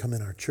man come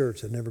in our church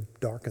that never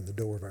darkened the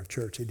door of our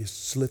church. He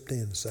just slipped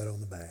in and sat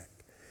on the back.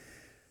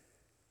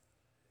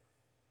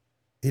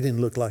 He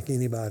didn't look like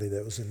anybody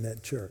that was in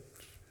that church.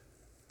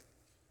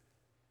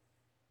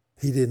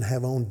 He didn't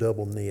have on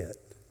double knit.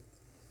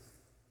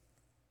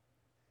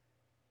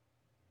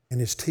 And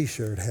his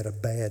t-shirt had a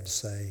bad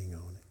saying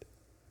on it.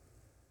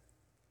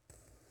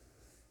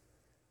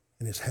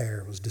 And his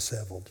hair was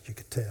disheveled. You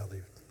could tell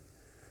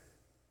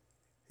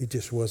he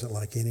just wasn't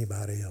like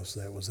anybody else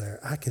that was there.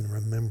 I can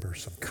remember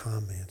some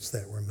comments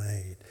that were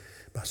made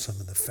by some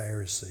of the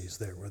Pharisees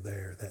that were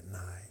there that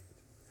night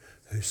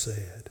who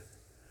said,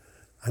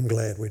 I'm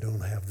glad we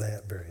don't have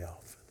that very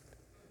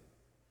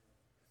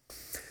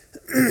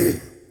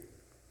often.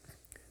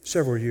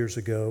 Several years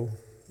ago,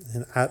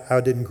 and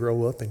I didn't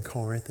grow up in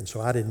Corinth, and so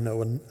I didn't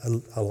know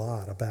a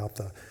lot about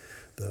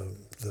the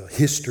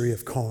history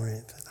of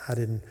Corinth.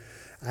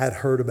 I'd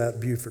heard about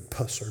Buford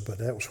Pusser, but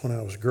that was when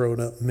I was growing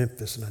up in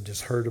Memphis, and I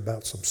just heard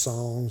about some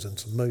songs and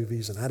some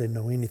movies, and I didn't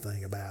know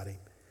anything about him.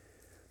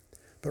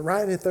 But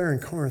right there in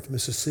Corinth,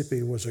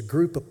 Mississippi, was a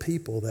group of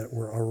people that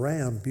were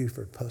around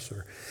Buford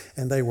Pusser,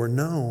 and they were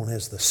known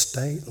as the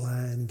State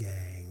Line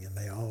Gang, and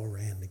they all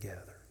ran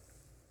together.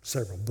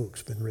 Several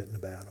books been written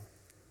about them.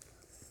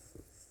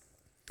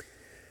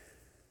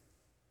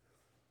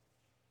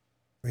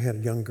 We had a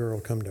young girl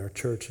come to our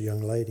church, a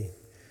young lady.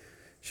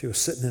 She was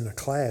sitting in a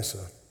class,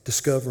 a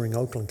Discovering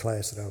Oakland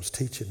class that I was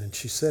teaching, and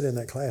she sat in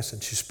that class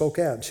and she spoke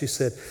out and she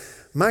said,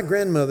 my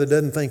grandmother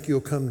doesn't think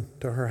you'll come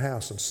to her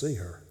house and see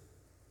her.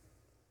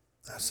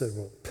 I said,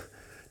 well,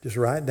 just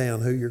write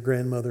down who your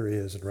grandmother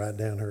is and write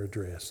down her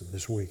address, and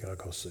this week I'll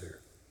go see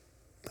her.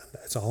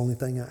 That's the only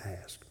thing I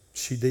asked.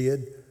 She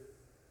did,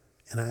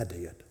 and I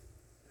did.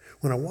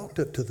 When I walked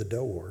up to the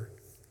door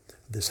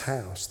of this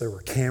house, there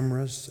were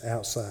cameras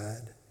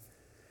outside,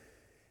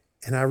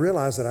 and I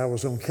realized that I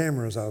was on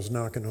camera as I was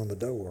knocking on the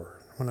door.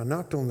 When I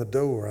knocked on the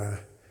door,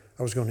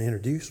 I was going to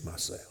introduce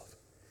myself.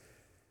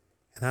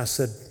 And I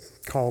said,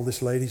 call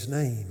this lady's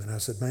name. And I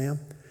said, ma'am,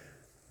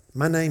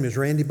 my name is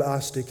Randy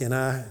Bostic.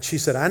 And she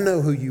said, I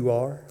know who you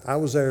are. I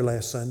was there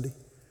last Sunday.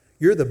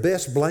 You're the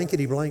best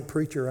blankety-blank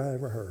preacher I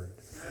ever heard.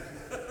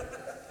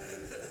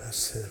 I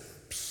said,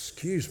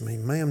 excuse me,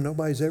 ma'am,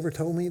 nobody's ever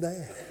told me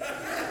that.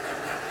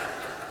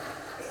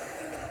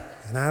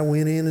 And I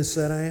went in and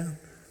sat down.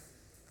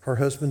 Her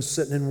husband's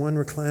sitting in one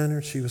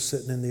recliner. She was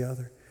sitting in the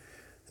other.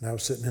 And I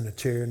was sitting in a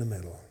chair in the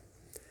middle.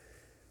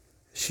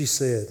 She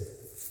said,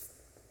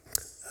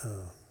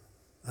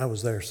 I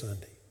was there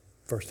Sunday,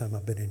 first time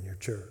I've been in your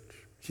church.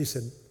 She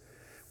said,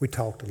 we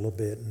talked a little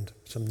bit and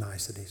some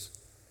niceties.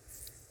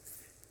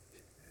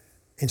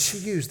 And she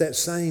used that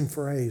same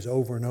phrase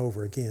over and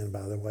over again,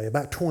 by the way.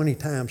 About 20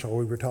 times while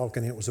we were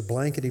talking, it was a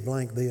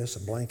blankety-blank this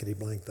and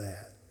blankety-blank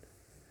that.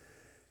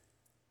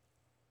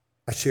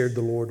 I shared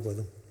the Lord with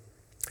them.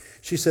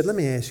 She said, let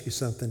me ask you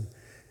something.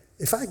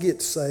 If I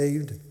get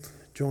saved,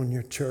 join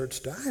your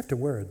church, do I have to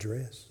wear a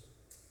dress?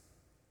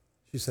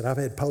 She said, I've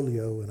had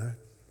polio and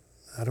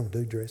I don't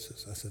do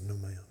dresses. I said, no,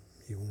 ma'am,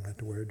 you won't have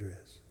to wear a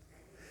dress.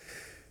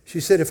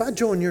 She said, if I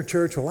join your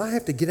church, will I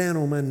have to get down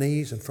on my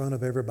knees in front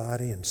of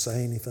everybody and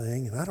say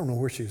anything? And I don't know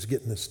where she was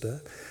getting this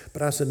stuff.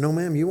 But I said, no,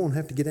 ma'am, you won't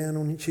have to get down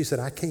on your knees. She said,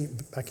 I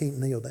can't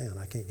kneel down.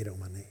 I can't get on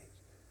my knees.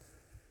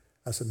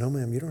 I said, no,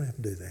 ma'am, you don't have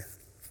to do that.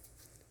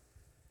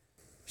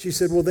 She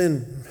said, well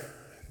then,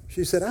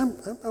 she said,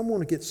 I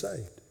want to get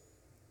saved.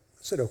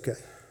 I said, okay,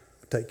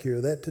 I'll take care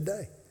of that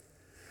today.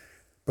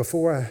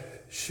 Before I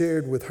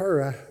shared with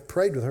her, I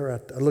prayed with her,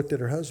 I looked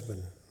at her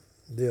husband,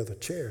 the other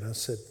chair, and I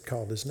said,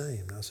 called his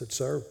name. And I said,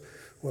 sir,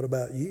 what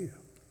about you?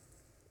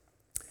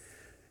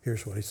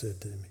 Here's what he said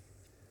to me.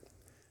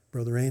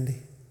 Brother Andy,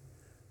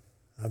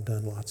 I've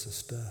done lots of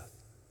stuff.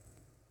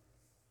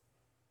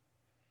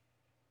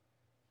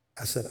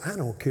 I said, I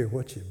don't care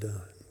what you've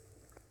done.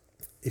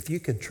 If you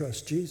can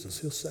trust Jesus,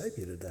 he'll save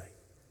you today.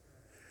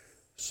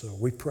 So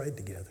we prayed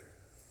together.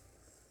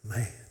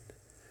 Man,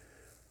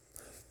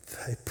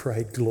 they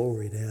prayed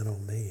glory down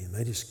on me, and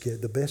they just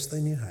gave the best they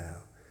knew how.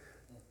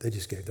 They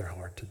just gave their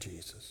heart to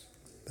Jesus.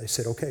 They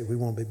said, okay, we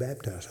want to be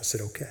baptized. I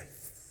said, okay.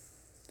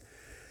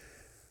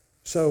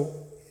 So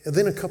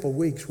then a couple of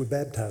weeks, we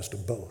baptized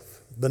them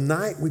both. The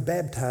night we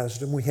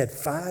baptized them, we had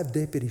 5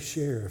 deputy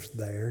sheriffs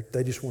there.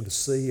 They just wanted to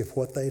see if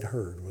what they'd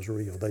heard was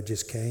real. They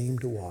just came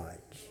to watch.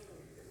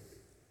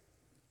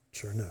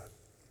 Sure enough.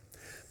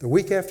 The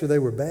week after they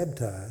were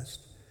baptized,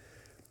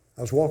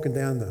 I was walking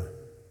down the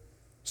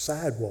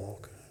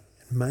sidewalk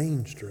in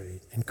Main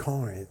Street in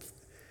Corinth,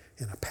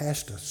 and I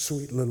passed a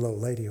sweet little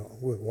old lady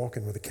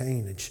walking with a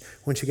cane, and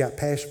when she got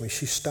past me,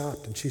 she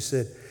stopped and she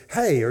said,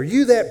 hey, are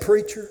you that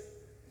preacher?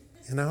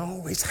 And I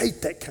always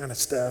hate that kind of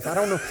stuff. I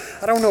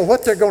don't know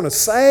what they're going to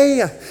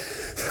say.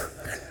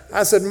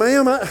 I said,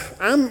 ma'am,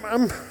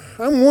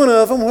 I'm one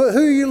of them. Who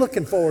are you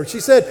looking for?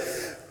 She said,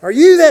 are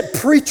you that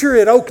preacher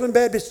at Oakland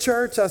Baptist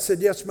Church? I said,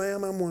 yes,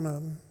 ma'am, I'm one of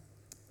them.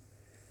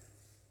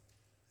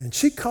 And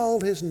she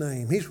called his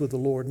name. He's with the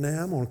Lord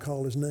now. I'm going to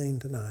call his name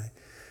tonight.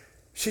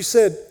 She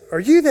said, "Are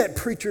you that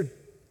preacher?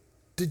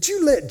 Did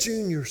you let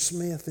Junior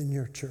Smith in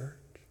your church?"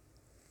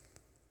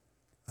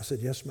 I said,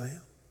 "Yes,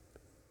 ma'am.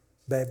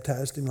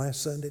 Baptized him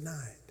last Sunday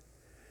night."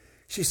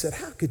 She said,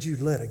 "How could you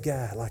let a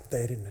guy like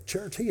that in the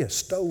church? He has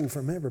stole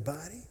from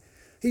everybody.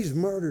 He's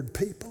murdered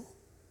people.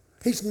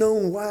 He's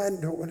known wide,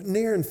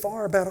 near and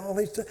far about all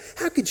these things.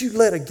 How could you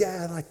let a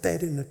guy like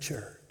that in the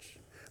church?"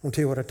 I'm going to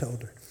tell you what I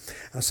told her.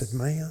 I said,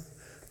 "Ma'am,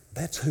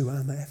 that's who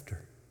I'm after.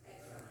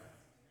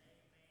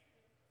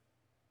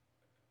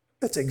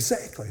 That's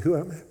exactly who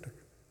I'm after."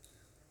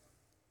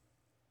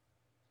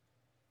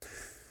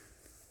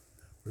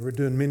 We were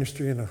doing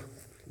ministry in a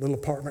little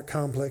apartment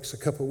complex a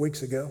couple of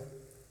weeks ago.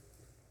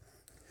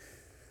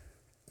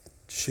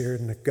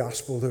 Sharing the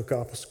gospel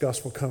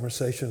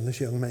conversation with this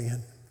young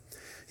man.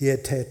 He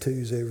had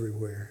tattoos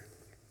everywhere.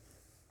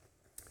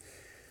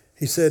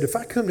 He said, "If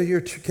I come to your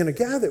church, can a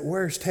guy that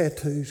wears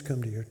tattoos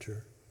come to your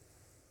church?"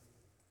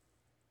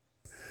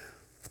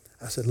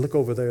 I said, "Look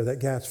over there. That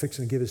guy's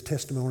fixing to give his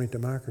testimony to the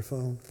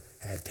microphone.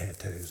 Had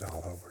tattoos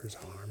all over his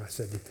arm." I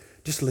said,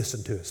 "Just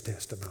listen to his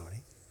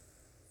testimony."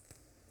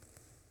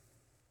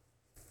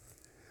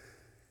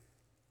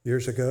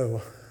 Years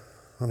ago,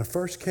 when I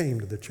first came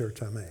to the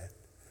church I'm at,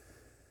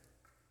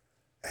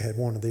 I had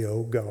one of the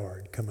old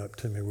guard come up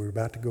to me. We were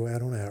about to go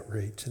out on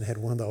outreach, and had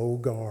one of the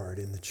old guard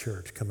in the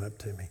church come up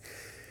to me,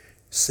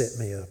 set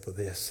me up with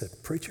this,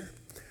 said, "Preacher,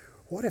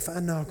 what if I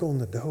knock on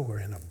the door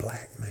and a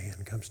black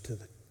man comes to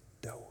the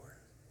door,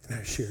 and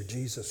I share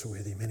Jesus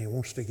with him, and he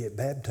wants to get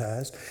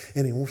baptized,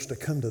 and he wants to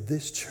come to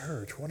this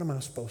church? What am I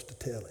supposed to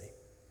tell him?"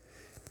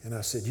 And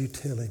I said, "You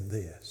tell him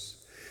this.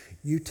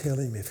 You tell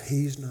him if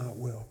he's not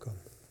welcome,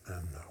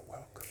 I'm not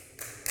welcome."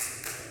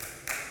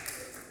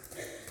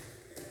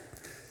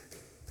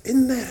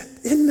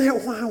 Isn't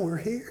that why we're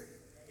here?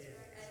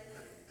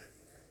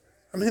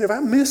 I mean, have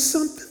I missed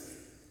something?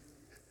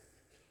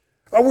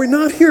 Are we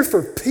not here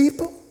for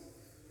people?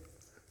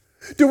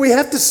 Do we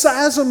have to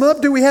size them up?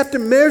 Do we have to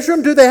measure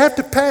them? Do they have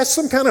to pass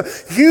some kind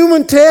of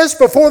human test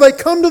before they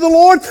come to the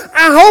Lord?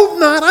 I hope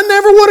not. I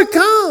never would have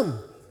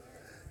come.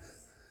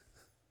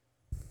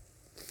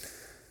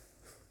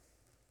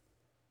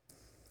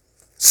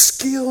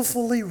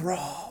 Skillfully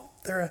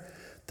wrought. They're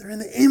in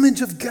the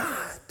image of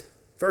God.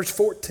 Verse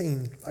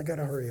 14. I got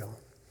to hurry on.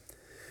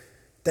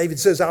 David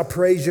says, "I'll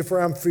praise you,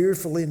 for I'm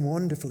fearfully and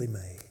wonderfully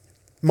made.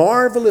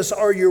 Marvelous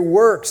are your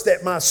works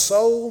that my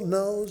soul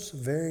knows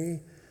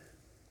very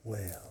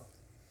well."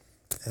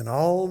 An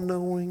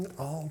all-knowing,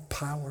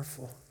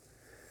 all-powerful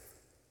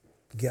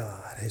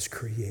God has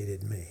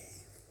created me.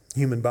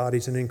 Human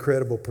body's an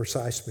incredible,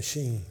 precise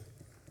machine.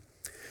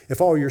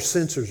 If all your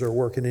sensors are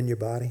working in your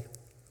body,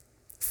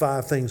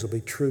 5 things will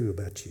be true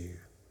about you.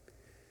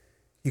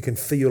 You can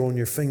feel on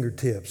your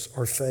fingertips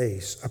or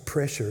face a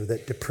pressure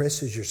that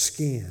depresses your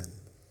skin.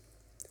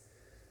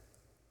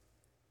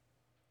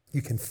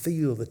 You can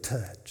feel the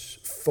touch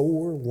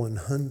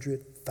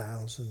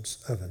 4/100,000ths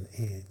of an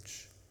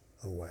inch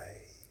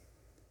away.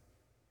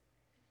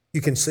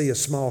 You can see a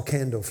small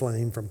candle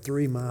flame from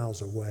 3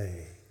 miles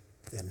away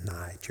at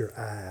night. Your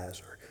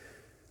eyes are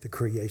the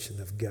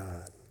creation of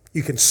God.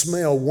 You can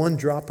smell 1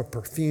 drop of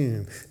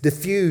perfume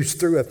diffused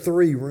through a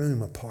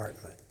 3-room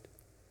apartment.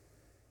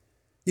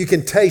 You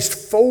can taste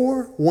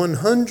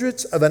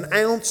 4/100ths of an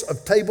ounce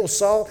of table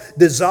salt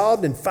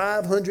dissolved in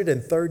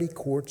 530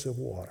 quarts of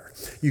water.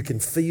 You can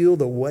feel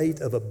the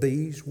weight of a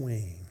bee's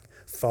wing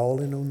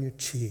falling on your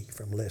cheek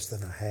from less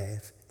than a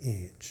half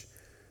inch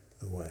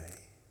away.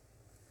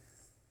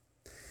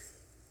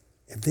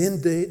 And then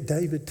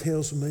David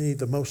tells me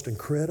the most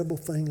incredible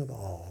thing of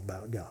all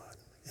about God.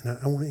 And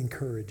I want to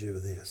encourage you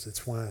with this.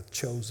 It's why I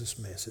chose this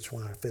message. It's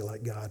why I feel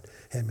like God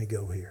had me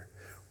go here.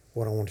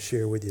 What I want to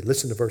share with you.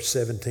 Listen to verse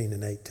 17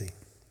 and 18.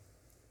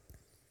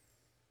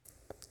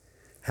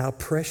 "How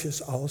precious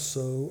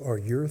also are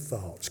your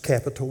thoughts,"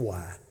 capital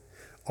Y,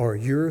 "are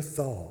your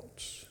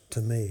thoughts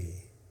to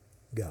me,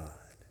 God.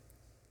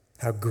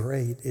 How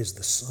great is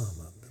the sum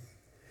of them.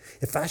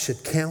 If I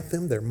should count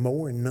them, they're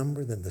more in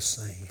number than the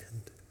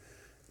sand.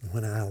 And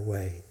when I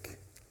awake,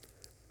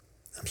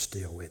 I'm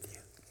still with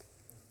you."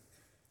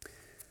 I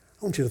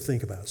want you to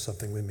think about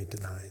something with me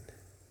tonight.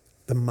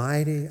 The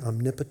mighty,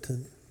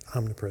 omnipotent,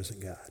 omnipresent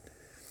God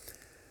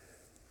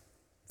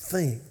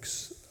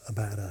thinks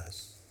about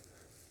us.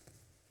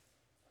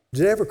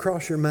 Did it ever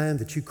cross your mind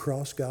that you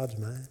cross God's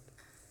mind?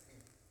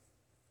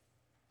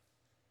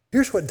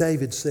 Here's what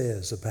David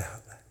says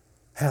about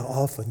how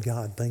often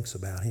God thinks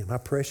about him. "How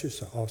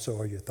precious also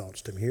are your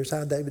thoughts to me." Here's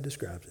how David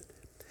describes it.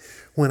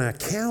 "When I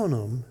count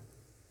them,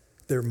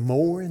 they're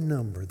more in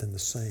number than the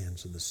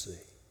sands of the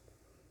sea."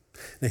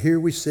 Now here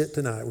we sit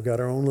tonight. We've got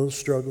our own little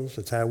struggles.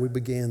 That's how we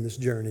began this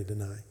journey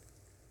tonight.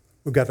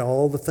 We've got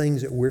all the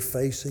things that we're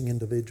facing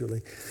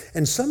individually.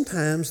 And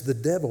sometimes the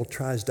devil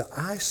tries to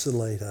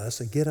isolate us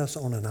and get us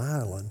on an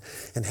island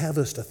and have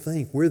us to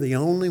think we're the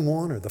only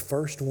one or the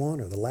first one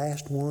or the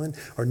last one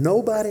or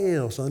nobody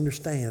else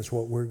understands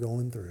what we're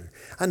going through.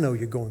 I know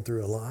you're going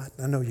through a lot.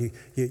 I know you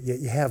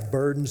have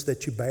burdens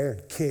that you bear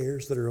and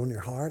cares that are on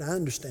your heart. I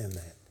understand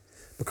that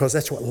because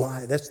that's what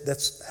life,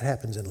 that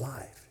happens in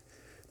life.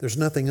 There's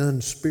nothing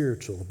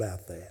unspiritual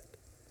about that.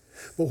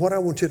 But what I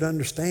want you to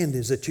understand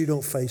is that you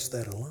don't face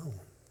that alone.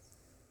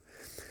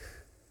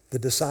 The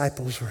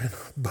disciples were in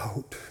a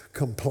boat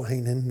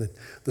complaining that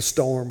the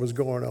storm was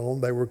going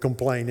on. They were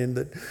complaining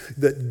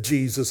that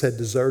Jesus had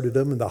deserted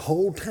them. And the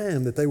whole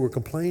time that they were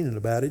complaining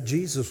about it,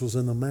 Jesus was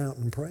in the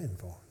mountain praying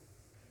for them.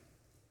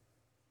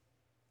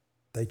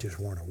 They just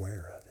weren't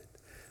aware of it.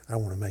 I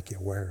want to make you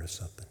aware of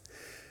something.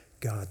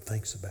 God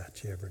thinks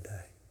about you every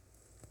day.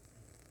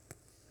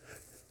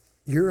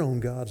 You're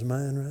on God's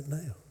mind right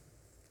now.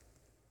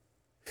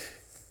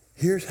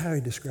 Here's how he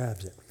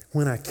describes it.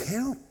 When I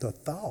count the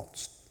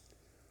thoughts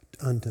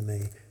unto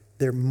me,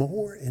 they're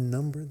more in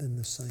number than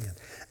the sand.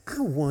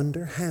 I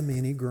wonder how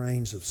many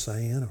grains of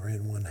sand are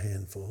in one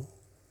handful.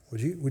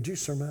 Would you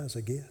surmise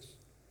a guess?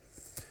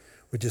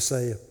 Would you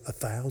say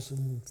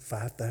 1,000,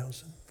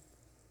 5,000?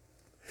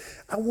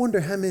 I wonder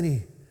how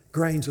many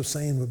grains of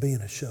sand would be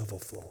in a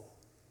shovelful.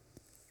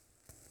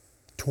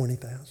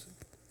 20,000?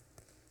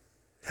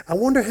 I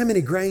wonder how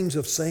many grains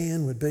of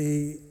sand would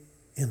be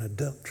in a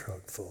dump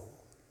truck full.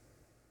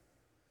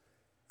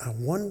 I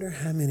wonder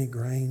how many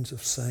grains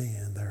of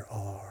sand there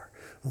are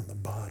on the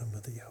bottom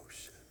of the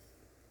ocean.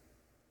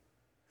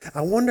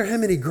 I wonder how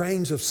many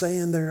grains of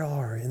sand there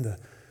are in the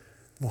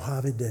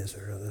Mojave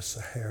Desert or the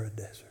Sahara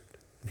Desert.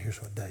 And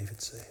here's what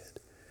David said.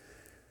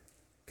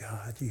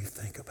 God, you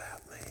think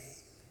about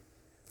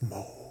me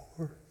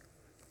more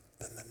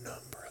than the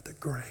number of the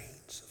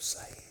grains of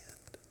sand.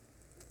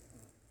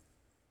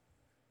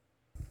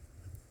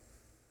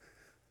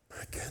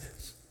 My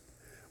goodness.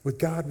 With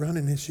God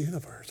running this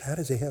universe, how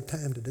does he have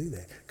time to do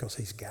that? Because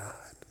he's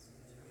God.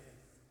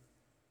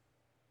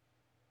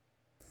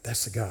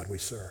 That's the God we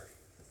serve.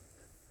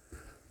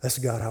 That's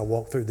the God I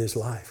walk through this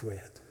life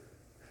with.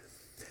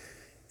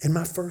 In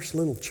my first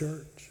little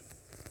church,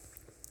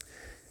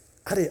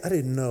 I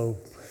didn't know,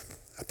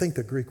 I think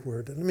the Greek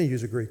word, let me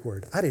use a Greek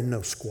word. I didn't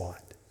know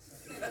squat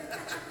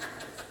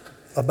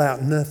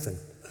about nothing.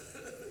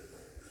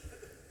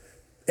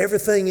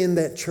 Everything in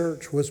that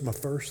church was my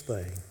first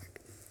thing.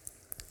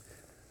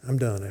 I'm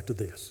done after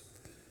this.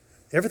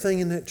 Everything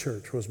in that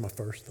church was my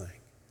first thing.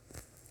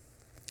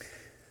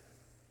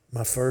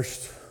 My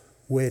first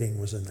wedding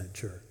was in that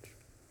church.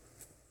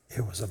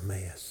 It was a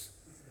mess.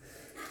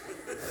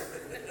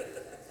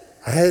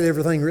 I had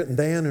everything written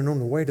down, and on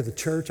the way to the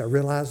church, I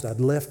realized I'd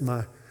left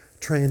my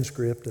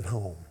transcript at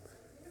home.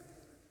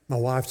 My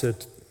wife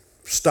said,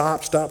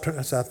 stop.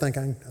 I said, I think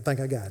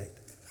I got it.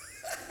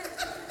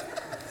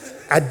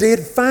 I did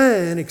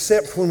fine,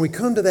 except when we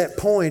come to that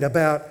point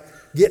about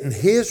getting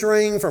his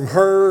ring from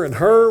her and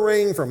her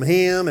ring from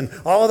him, and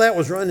all that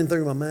was running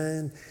through my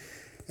mind.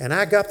 And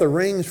I got the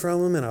rings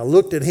from him, and I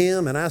looked at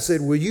him, and I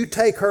said, will you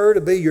take her to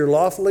be your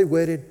lawfully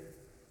wedded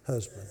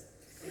husband?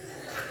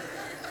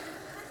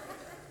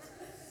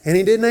 And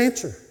he didn't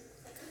answer.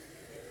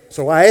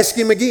 So I asked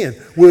him again,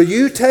 will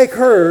you take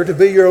her to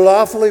be your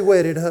lawfully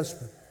wedded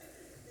husband?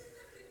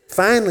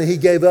 Finally, he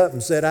gave up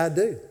and said, I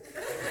do.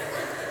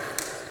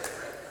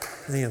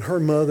 Man, her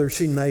mother,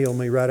 she nailed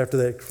me right after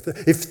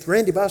that. If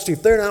Randy Boston,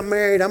 if they're not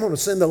married, I'm going to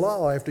send the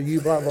law after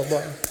you, blah, blah,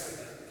 blah.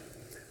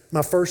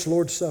 My first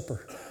Lord's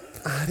Supper.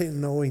 I didn't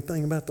know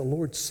anything about the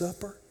Lord's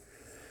Supper.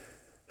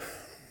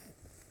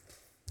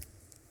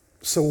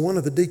 So one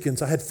of the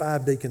deacons, I had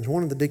 5 deacons,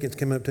 one of the deacons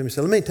came up to me and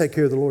said, let me take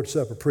care of the Lord's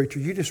Supper, preacher.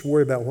 You just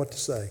worry about what to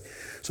say.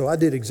 So I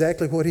did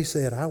exactly what he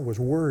said. I was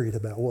worried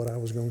about what I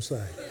was going to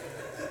say.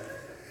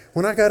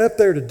 When I got up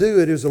there to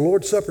do it, it was a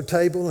Lord's Supper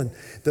table, and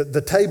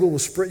the table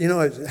was spread. You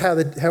know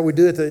how we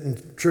do it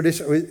in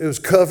tradition. It was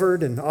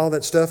covered and all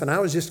that stuff, and I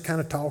was just kind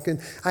of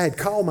talking. I had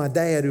called my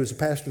dad, who was a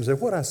pastor, and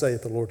said, what did I say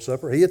at the Lord's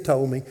Supper? He had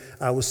told me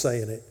I was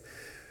saying it.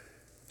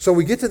 So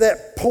we get to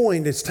that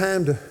point, it's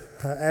time to,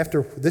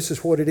 after this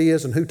is what it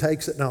is and who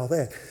takes it and all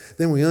that.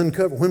 Then we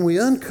uncover. When we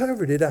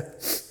uncovered it, I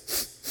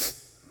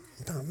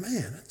thought,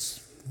 man,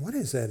 what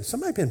is that? Has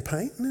somebody been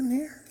painting in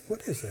here?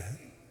 What is that?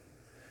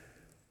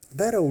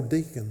 That old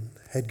deacon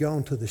had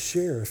gone to the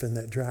sheriff in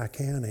that dry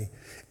county,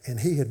 and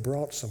he had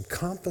brought some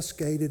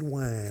confiscated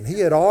wine. He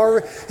had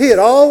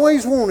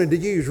always wanted to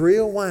use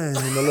real wine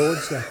in the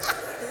Lord's Supper.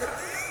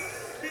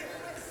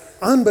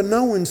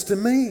 Unbeknownst to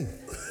me.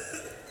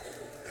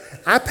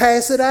 I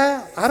pass it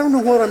out. I don't know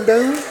what I'm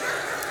doing.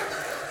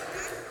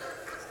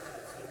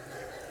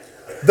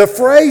 The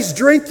phrase,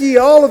 drink ye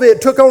all of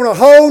it, took on a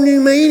whole new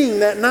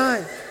meaning that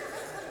night.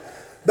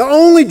 The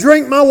only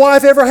drink my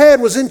wife ever had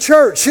was in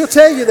church. She'll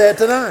tell you that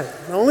tonight.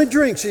 The only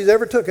drink she's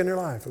ever took in her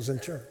life was in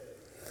church.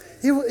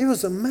 It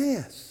was a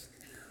mess.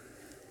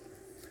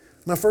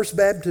 My first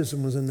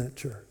baptism was in that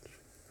church.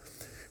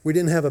 We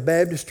didn't have a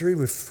baptistry.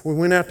 We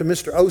went out to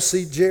Mr.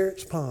 O.C.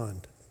 Jarrett's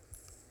pond.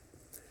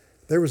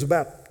 There was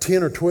about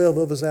 10 or 12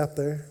 of us out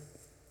there.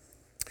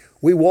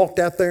 We walked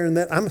out there in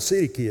that, I'm a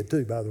city kid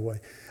too, by the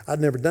way. I'd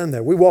never done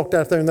that. We walked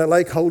out there in that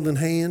lake holding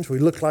hands. We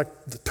looked like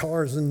the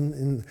Tarzan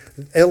and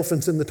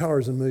elephants in the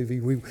Tarzan movie.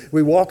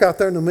 We walk out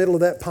there in the middle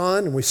of that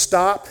pond and we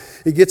stop.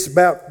 It gets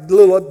about a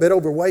little bit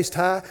over waist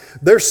high.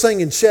 They're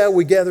singing, "Shall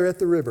We Gather at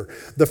the River?"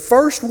 The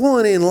first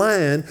one in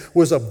line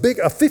was a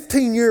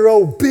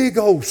 15-year-old, big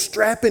old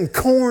strapping,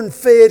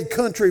 corn-fed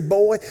country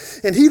boy.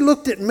 And he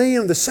looked at me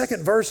in the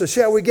second verse of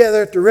 "Shall We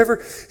Gather at the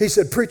River?" He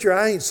said, "Preacher,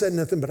 I ain't said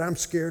nothing, but I'm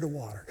scared of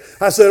water."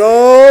 I said,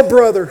 "Oh,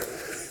 brother,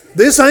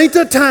 this ain't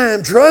the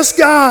time. Trust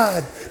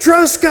God.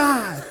 Trust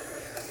God."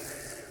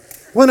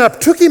 When I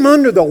took him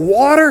under the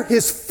water,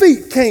 his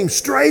feet came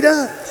straight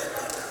up.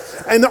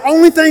 And the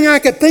only thing I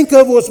could think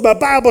of was my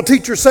Bible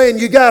teacher saying,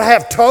 "You got to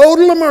have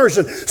total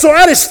immersion." So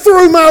I just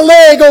threw my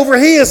leg over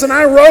his and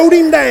I rode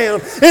him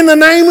down in the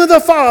name of the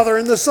Father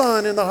and the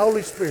Son and the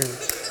Holy Spirit.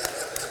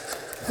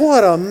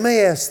 What a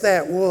mess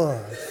that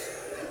was.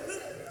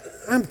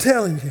 I'm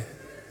telling you,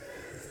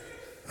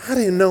 I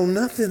didn't know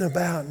nothing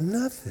about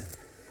nothing.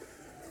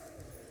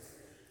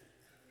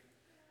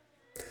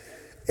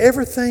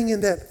 Everything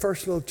in that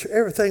first little church,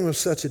 everything was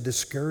such a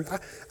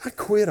discouragement. I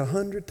quit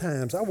 100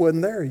 times. I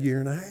wasn't there a year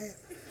and a half.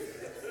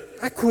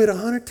 I quit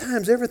 100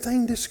 times.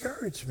 Everything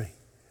discouraged me.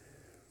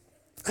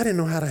 I didn't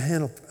know how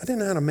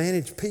to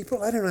manage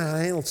people. I didn't know how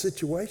to handle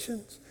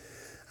situations.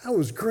 I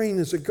was green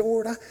as a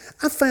gourd.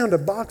 I found a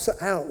box of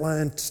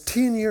outlines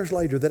 10 years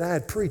later that I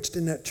had preached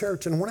in that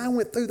church. And when I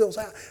went through those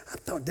out, I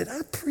thought, did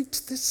I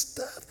preach this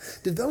stuff?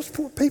 Did those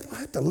poor people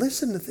have to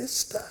listen to this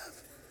stuff?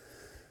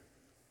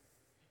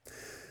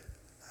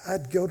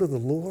 I'd go to the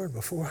Lord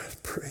before I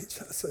preach.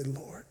 I'd say,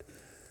 "Lord,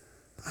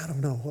 I don't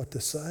know what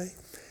to say."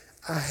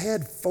 I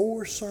had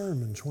 4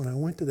 sermons when I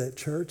went to that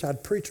church.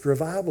 I'd preached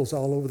revivals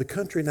all over the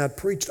country, and I'd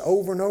preached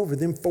over and over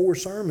them 4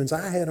 sermons.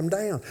 I had them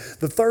down.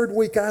 The third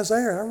week I was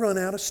there, I run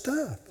out of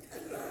stuff.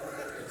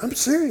 I'm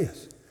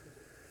serious.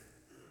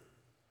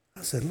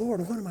 I said,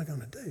 "Lord, what am I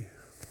going to do?"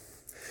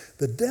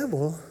 The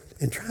devil,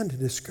 in trying to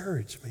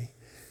discourage me,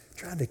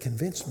 tried to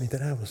convince me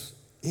that I was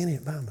in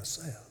it by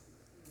myself.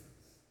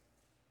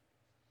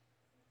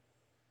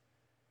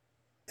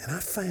 And I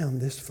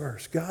found this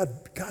verse. God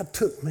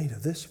took me to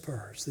this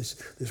verse,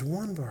 this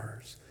one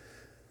verse,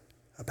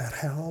 about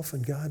how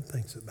often God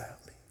thinks about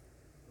me.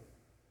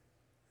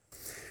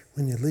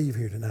 When you leave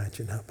here tonight,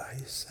 you're not by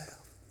yourself.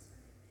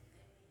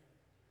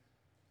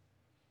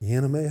 You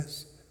in a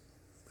mess?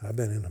 I've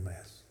been in a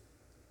mess.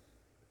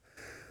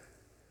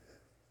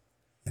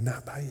 You're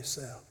not by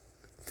yourself.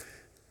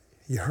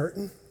 You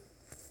hurting?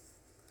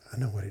 I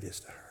know what it is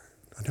to hurt.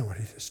 I know what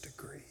it is to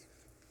grieve.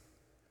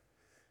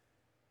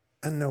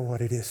 I know what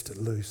it is to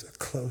lose the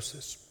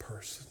closest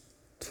person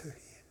to you.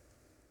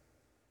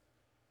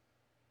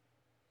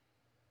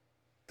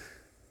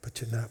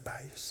 But you're not by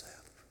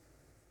yourself.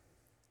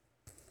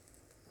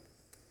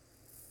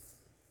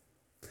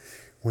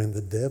 When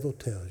the devil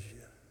tells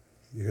you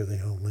you're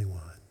the only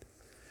one,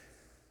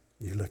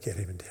 you look at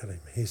him and tell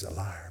him he's a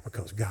liar,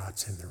 because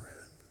God's in the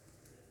room.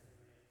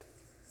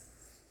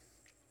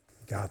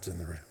 God's in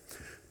the room.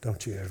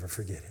 Don't you ever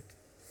forget it.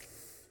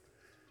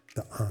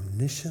 The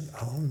omniscient,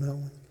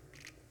 all-knowing,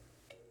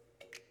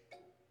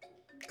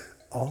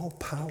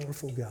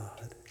 all-powerful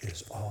God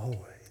is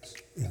always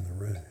in the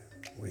room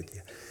with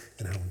you.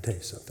 And I want to tell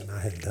you something.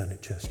 I haven't done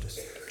it justice.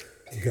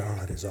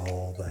 God is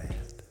all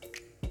that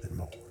and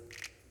more.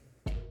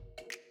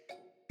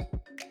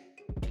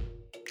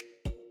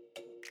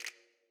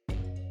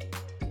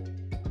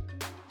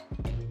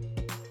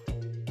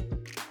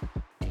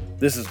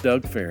 This is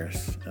Doug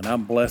Ferris, and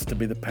I'm blessed to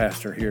be the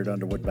pastor here at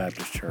Underwood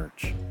Baptist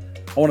Church.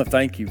 I want to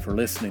thank you for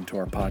listening to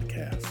our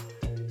podcast.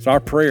 It's our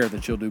prayer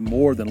that you'll do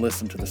more than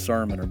listen to the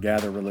sermon or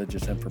gather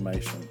religious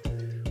information.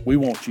 We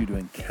want you to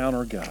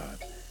encounter God,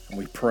 and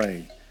we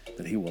pray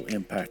that He will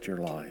impact your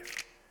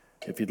life.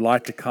 If you'd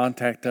like to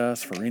contact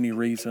us for any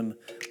reason,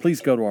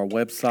 please go to our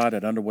website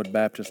at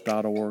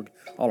underwoodbaptist.org.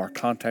 All our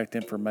contact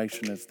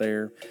information is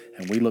there,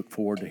 and we look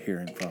forward to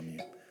hearing from you.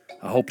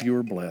 I hope you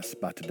were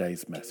blessed by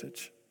today's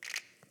message.